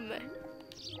comb!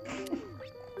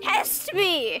 Test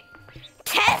me!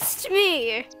 Test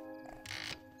me!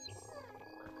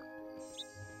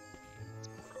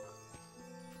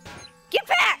 Get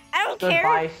back! I don't Goodbye,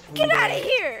 care! Get Sweetle. out of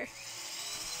here!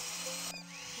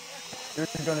 You're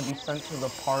gonna be sent to the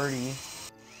party.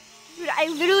 Dude, I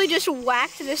literally just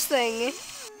whacked this thing.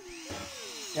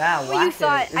 Yeah, What you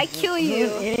thought? I kill you.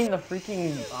 Who's eating the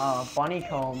freaking bunny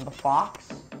comb? The fox?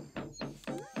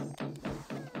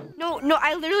 No,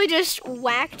 I literally just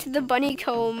whacked the bunny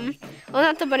comb. Well,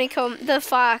 not the bunny comb, the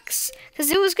fox.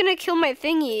 Because it was gonna kill my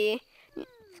thingy. It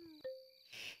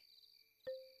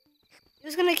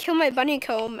was gonna kill my bunny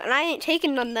comb, and I ain't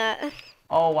taking on that.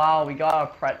 Oh wow, we got a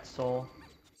pretzel.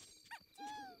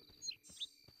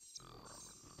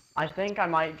 I think I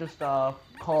might just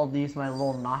call these my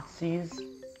little Nazis,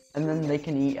 and then they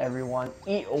can eat everyone.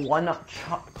 Eat one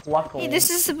Cluckle. Hey, this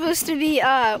is supposed to be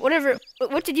whatever.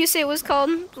 What did you say it was called?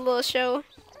 The little show.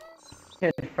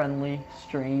 Kid-friendly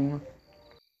stream.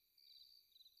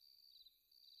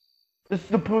 It's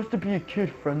supposed to be a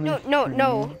kid-friendly stream.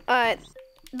 No.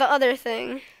 The other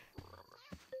thing.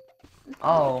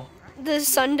 Oh. The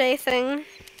Sunday thing.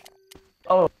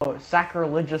 Oh,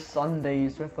 sacrilegious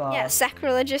Sundays with Yeah,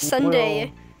 sacrilegious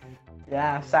Sunday.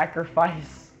 Yeah,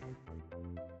 sacrifice.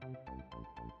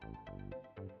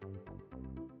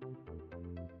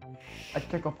 I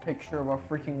took a picture of a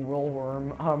freaking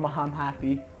rollworm. I'm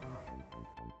happy.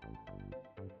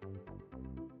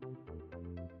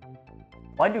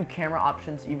 Why do camera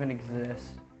options even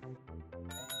exist?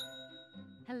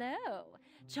 Hello.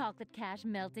 Chocolate cash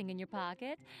melting in your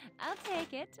pocket? I'll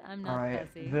take it. I'm not Alright,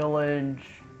 fussy. village,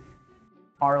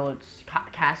 Harlot's,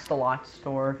 Castelot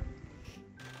store.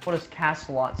 What does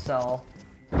Castelot sell?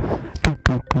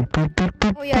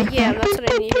 Oh yeah, that's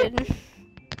what I needed.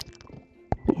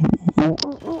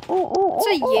 What's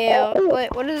a yam?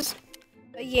 What is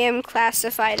a yam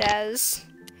classified as?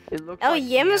 It looks Oh, like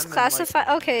yam is and, classified.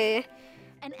 Okay,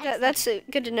 that's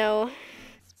good to know.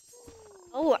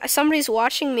 Oh, somebody's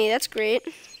watching me. That's great.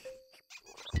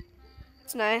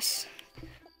 That's nice.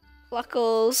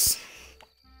 Cluckles.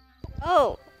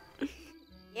 Oh,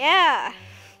 yeah.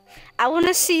 I want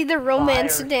to see the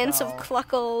romance Fire dance cell. of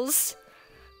Cluckles.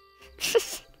 Who's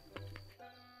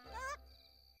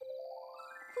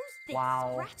this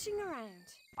Wow. scratching around?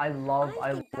 I think love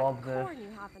that this. corn you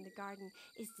have in the garden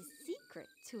is the secret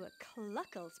to a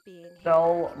Cluckles being here.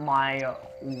 Sell my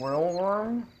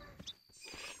whirlworm.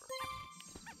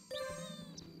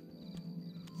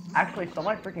 Actually, sell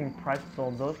my freaking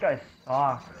pretzel. Those guys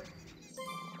suck.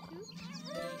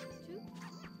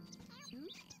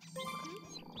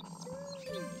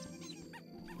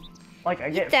 Like,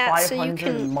 I get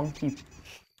 500 monkey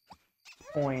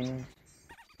coins.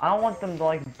 I don't want them to,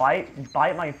 like, bite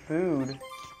my food.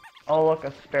 Oh, look,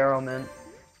 a sparrow mint.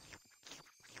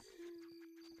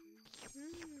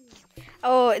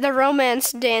 Oh, the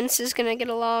romance dance is gonna get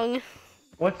along.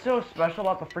 What's so special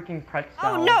about the freaking pretzel?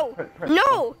 Oh, no!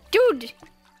 No! Dude!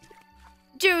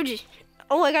 Dude!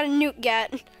 Oh, I got a nuke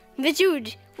gat. But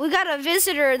dude, we got a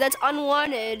visitor that's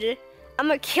unwanted. I'm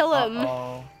gonna kill him.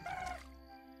 Uh-oh.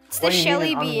 It's the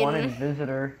Shelly Bean. Unwanted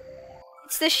visitor?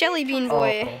 It's the Shelly Bean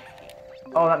boy.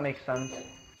 Oh, that makes sense.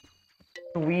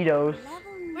 Sweetos.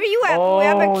 Where you at, boy?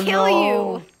 I'm gonna kill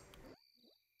you.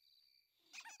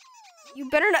 You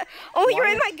better not. Oh, you're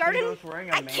in my garden.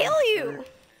 I kill you.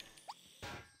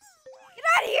 Get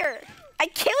out of here. I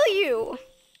kill you.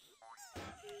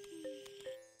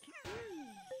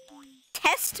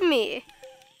 Test me.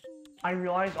 I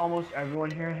realize almost everyone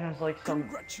here has like some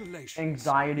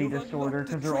anxiety disorder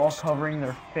because they're all covering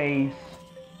their face.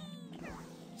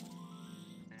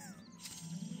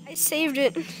 I saved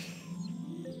it.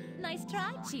 Nice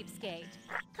try, cheapskate.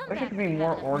 I wish I could be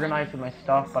more organized with my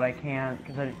stuff, but I can't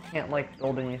because I can't like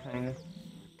build anything.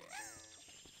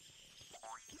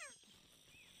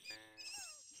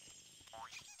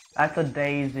 That's a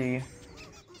daisy.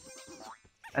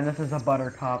 And this is a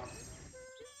buttercup.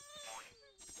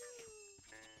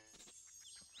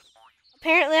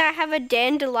 Apparently I have a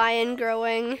dandelion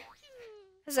growing.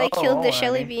 Because I killed the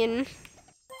Shelly Bean.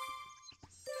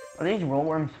 Are these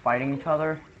rollworms fighting each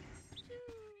other?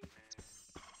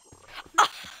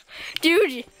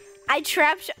 Dude, I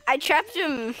trapped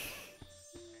him.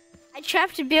 I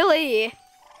trapped Billy.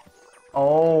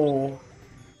 Oh.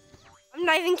 I'm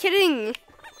not even kidding.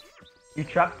 You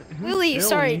trapped Willy,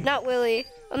 sorry, not Willy.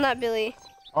 Oh, not Billy.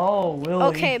 Oh, Willy.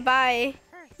 Okay, bye.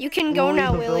 You can go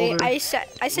now, Willy. I set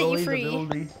you free.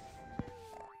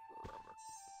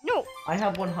 No. I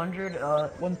have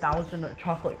 1,000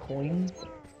 chocolate coins.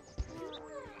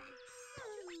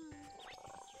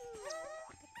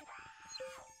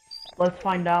 Let's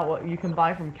find out what you can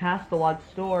buy from Castelot's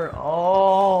store.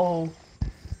 Oh,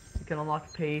 you can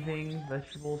unlock paving,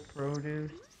 vegetables,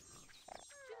 produce,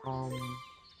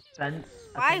 fence.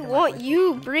 Why won't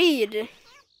you breed?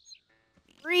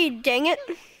 Breed, dang it.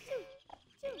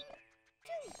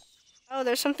 Oh,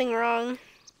 there's something wrong.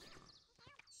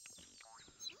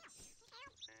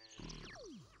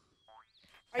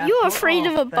 Are you afraid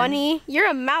of a bunny? You're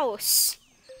a mouse.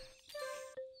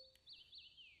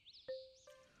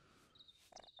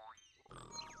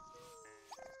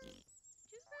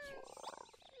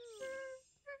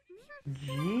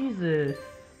 Jesus.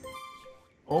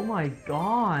 Oh my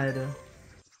god.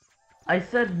 I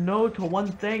said no to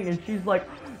one thing and she's like,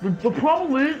 the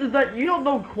problem is that you don't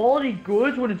know quality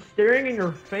goods when it's staring in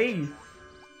your face.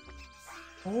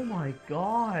 Oh my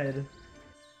god.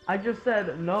 I just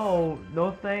said no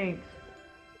thanks.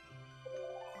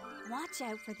 Watch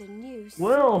out for the new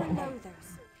Will.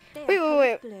 Superloathers. They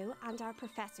Wait. Blue and our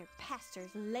Professor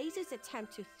Pester's lasers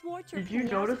attempt to thwart your Did you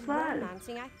notice that?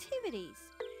 romancing activities.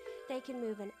 They can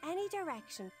move in any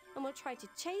direction and will try to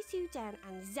chase you down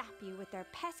and zap you with their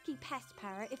pesky pest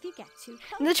power if you get too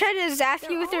close. They'll try to zap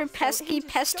you with their pesky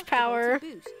pest power.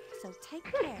 Boot, so take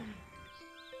care.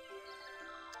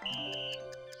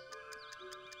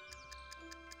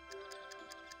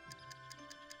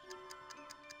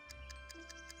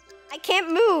 I can't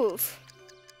move.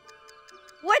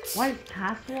 What? Why is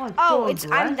Castelot Oh, so it's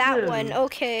I'm that aggressive? one.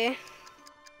 Okay.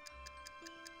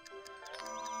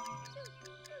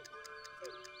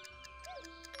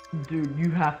 Dude, you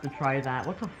have to try that.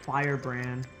 What's a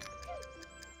firebrand?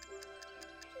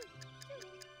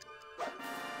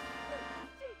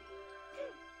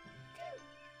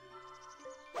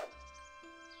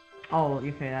 Oh,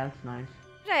 okay, that's nice.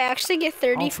 Did I actually get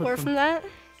 34 from that?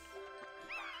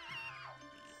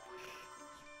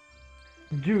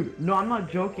 Dude, no, I'm not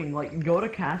joking. Like, go to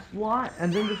Castelot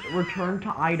and then just return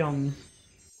to items.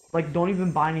 Like, don't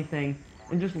even buy anything.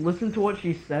 And just listen to what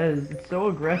she says. It's so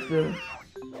aggressive.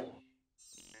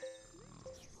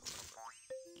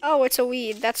 Oh, it's a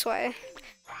weed. That's why.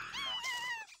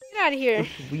 Get out of here.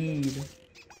 It's weed.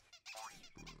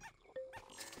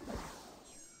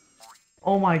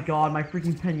 Oh my god, my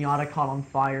freaking piñata caught on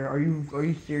fire. Are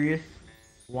you serious?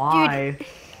 Why? Dude.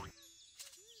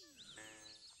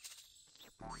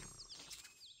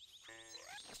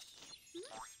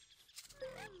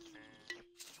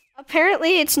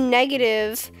 Apparently, it's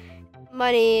negative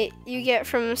money you get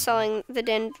from selling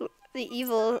the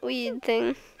evil weed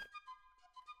thing.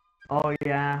 Oh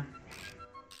yeah.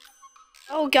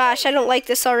 Oh gosh, I don't like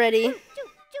this already.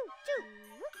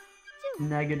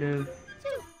 Negative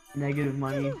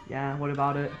money. Yeah, what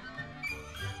about it?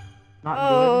 Not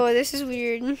Oh, good. this is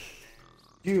weird.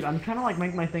 Dude, I'm trying to like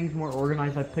make my things more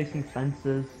organized by placing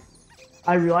fences.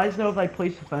 I realize though if I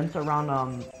place a fence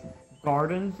around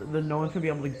gardens, then no one's gonna be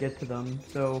able to get to them.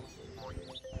 So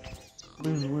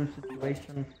lose-lose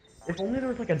situation. If only there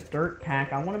was like a dirt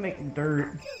pack. I want to make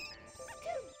dirt.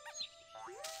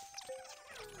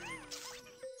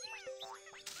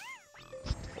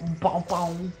 Bow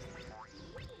bow.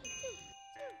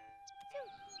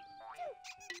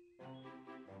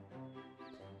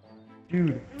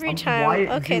 Dude, Every time.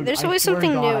 Okay, dude, there's I always swear to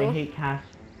something God, new.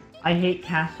 I hate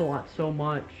Castle so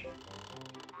much.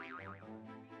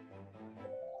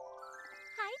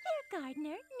 Hi there, gardener.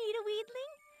 Need a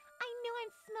weedling? I know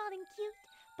I'm small and cute,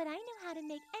 but I know how to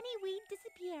make any weed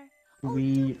disappear. Oh,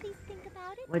 do please think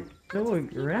about it. Like, I'll so just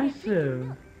keep my aggressive.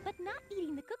 milk, but not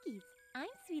eating the cookies. I'm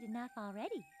sweet enough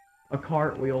already. A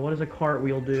cartwheel. What does a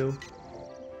cartwheel do?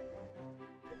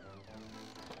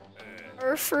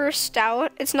 Our first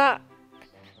stout. It's not.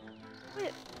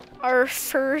 Our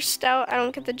first stout. I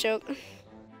don't get the joke.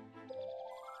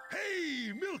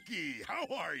 Hey, Milky, how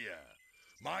are ya?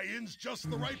 My inn's just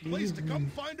the right place to come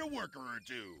find a worker or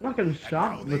two. I'm not gonna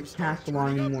shop with Castle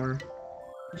anymore.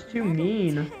 It's too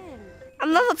mean.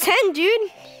 I'm level 10,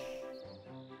 dude.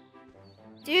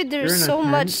 Dude, there's so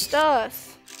much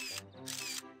stuff.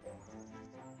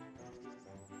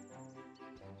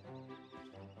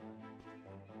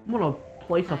 I'm gonna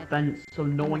place a fence so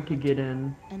no one can get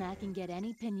in. And I can get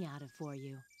any piñata for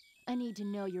you. I need to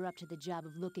know you're up to the job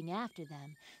of looking after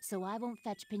them, so I won't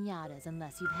fetch piñatas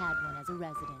unless you've had one as a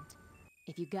resident.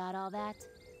 If you got all that,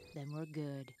 then we're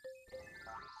good.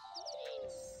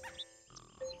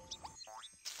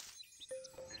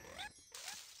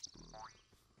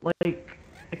 Like,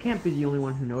 I can't be the only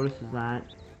one who notices that.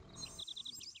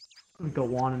 I'm gonna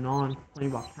go on and on,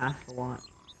 complaining about Castle a lot.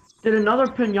 Did another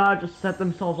piñata just set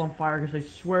themselves on fire? Because I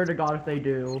swear to God if they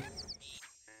do.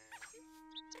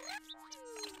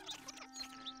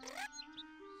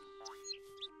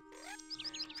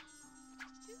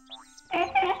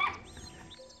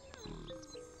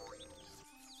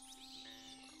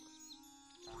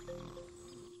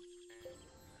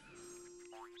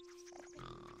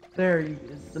 There,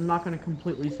 I'm not going to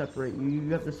completely separate you. You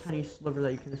have this tiny sliver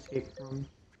that you can escape from.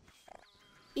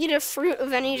 Eat a fruit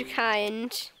of any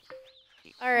kind.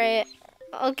 Alright,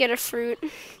 I'll get a fruit.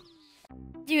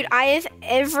 Dude, I have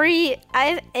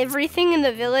everything in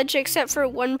the village except for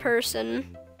one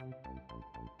person.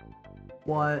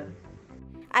 What?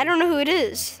 I don't know who it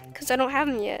is, because I don't have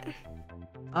him yet.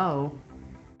 Oh.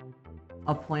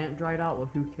 A plant dried out? Well,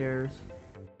 who cares?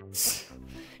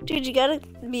 Dude, you gotta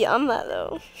be on that,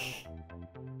 though.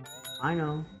 I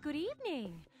know. Good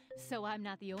evening. So I'm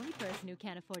not the only person who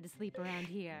can't afford to sleep around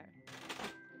here.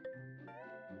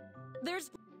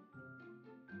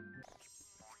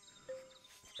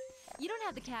 You don't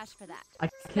have the cash for that. I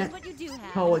can't what you do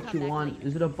have tell and what come you back want. later.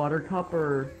 Is it a buttercup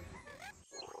or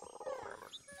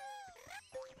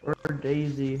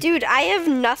Daisy? Dude, I have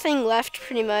nothing left,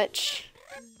 pretty much.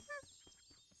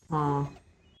 Huh.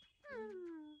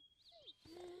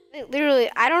 Like,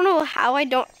 literally, I don't know how I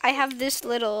have this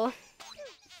little.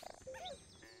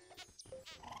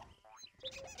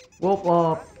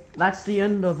 Well, that's the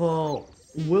end of,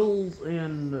 Will's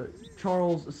and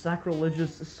Charles'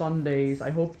 sacrilegious Sundays. I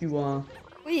hope you,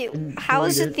 Wait, how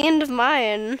is it the end of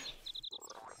mine?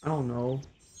 I don't know.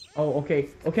 Oh, okay,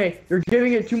 you're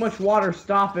giving it too much water,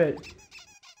 stop it!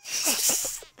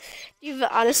 Dude,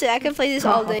 but honestly, I could play this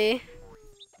all day.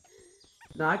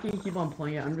 No, I can keep on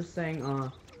playing it, I'm just saying,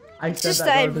 I It's said just that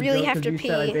that I was a really joke have 'cause to you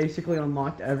said I pee. basically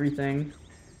unlocked everything.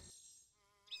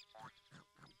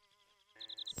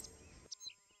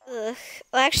 Ugh.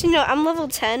 Well, actually, no, I'm level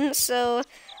 10, so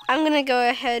I'm gonna go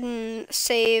ahead and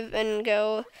save and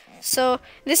go. So,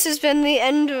 this has been the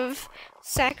end of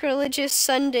Sacrilegious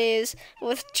Sundays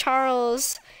with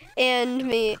Charles and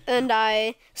me and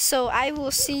I. So, I will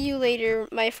see you later,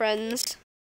 my friends.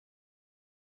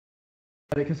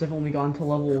 Because I've only gone to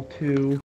level 2.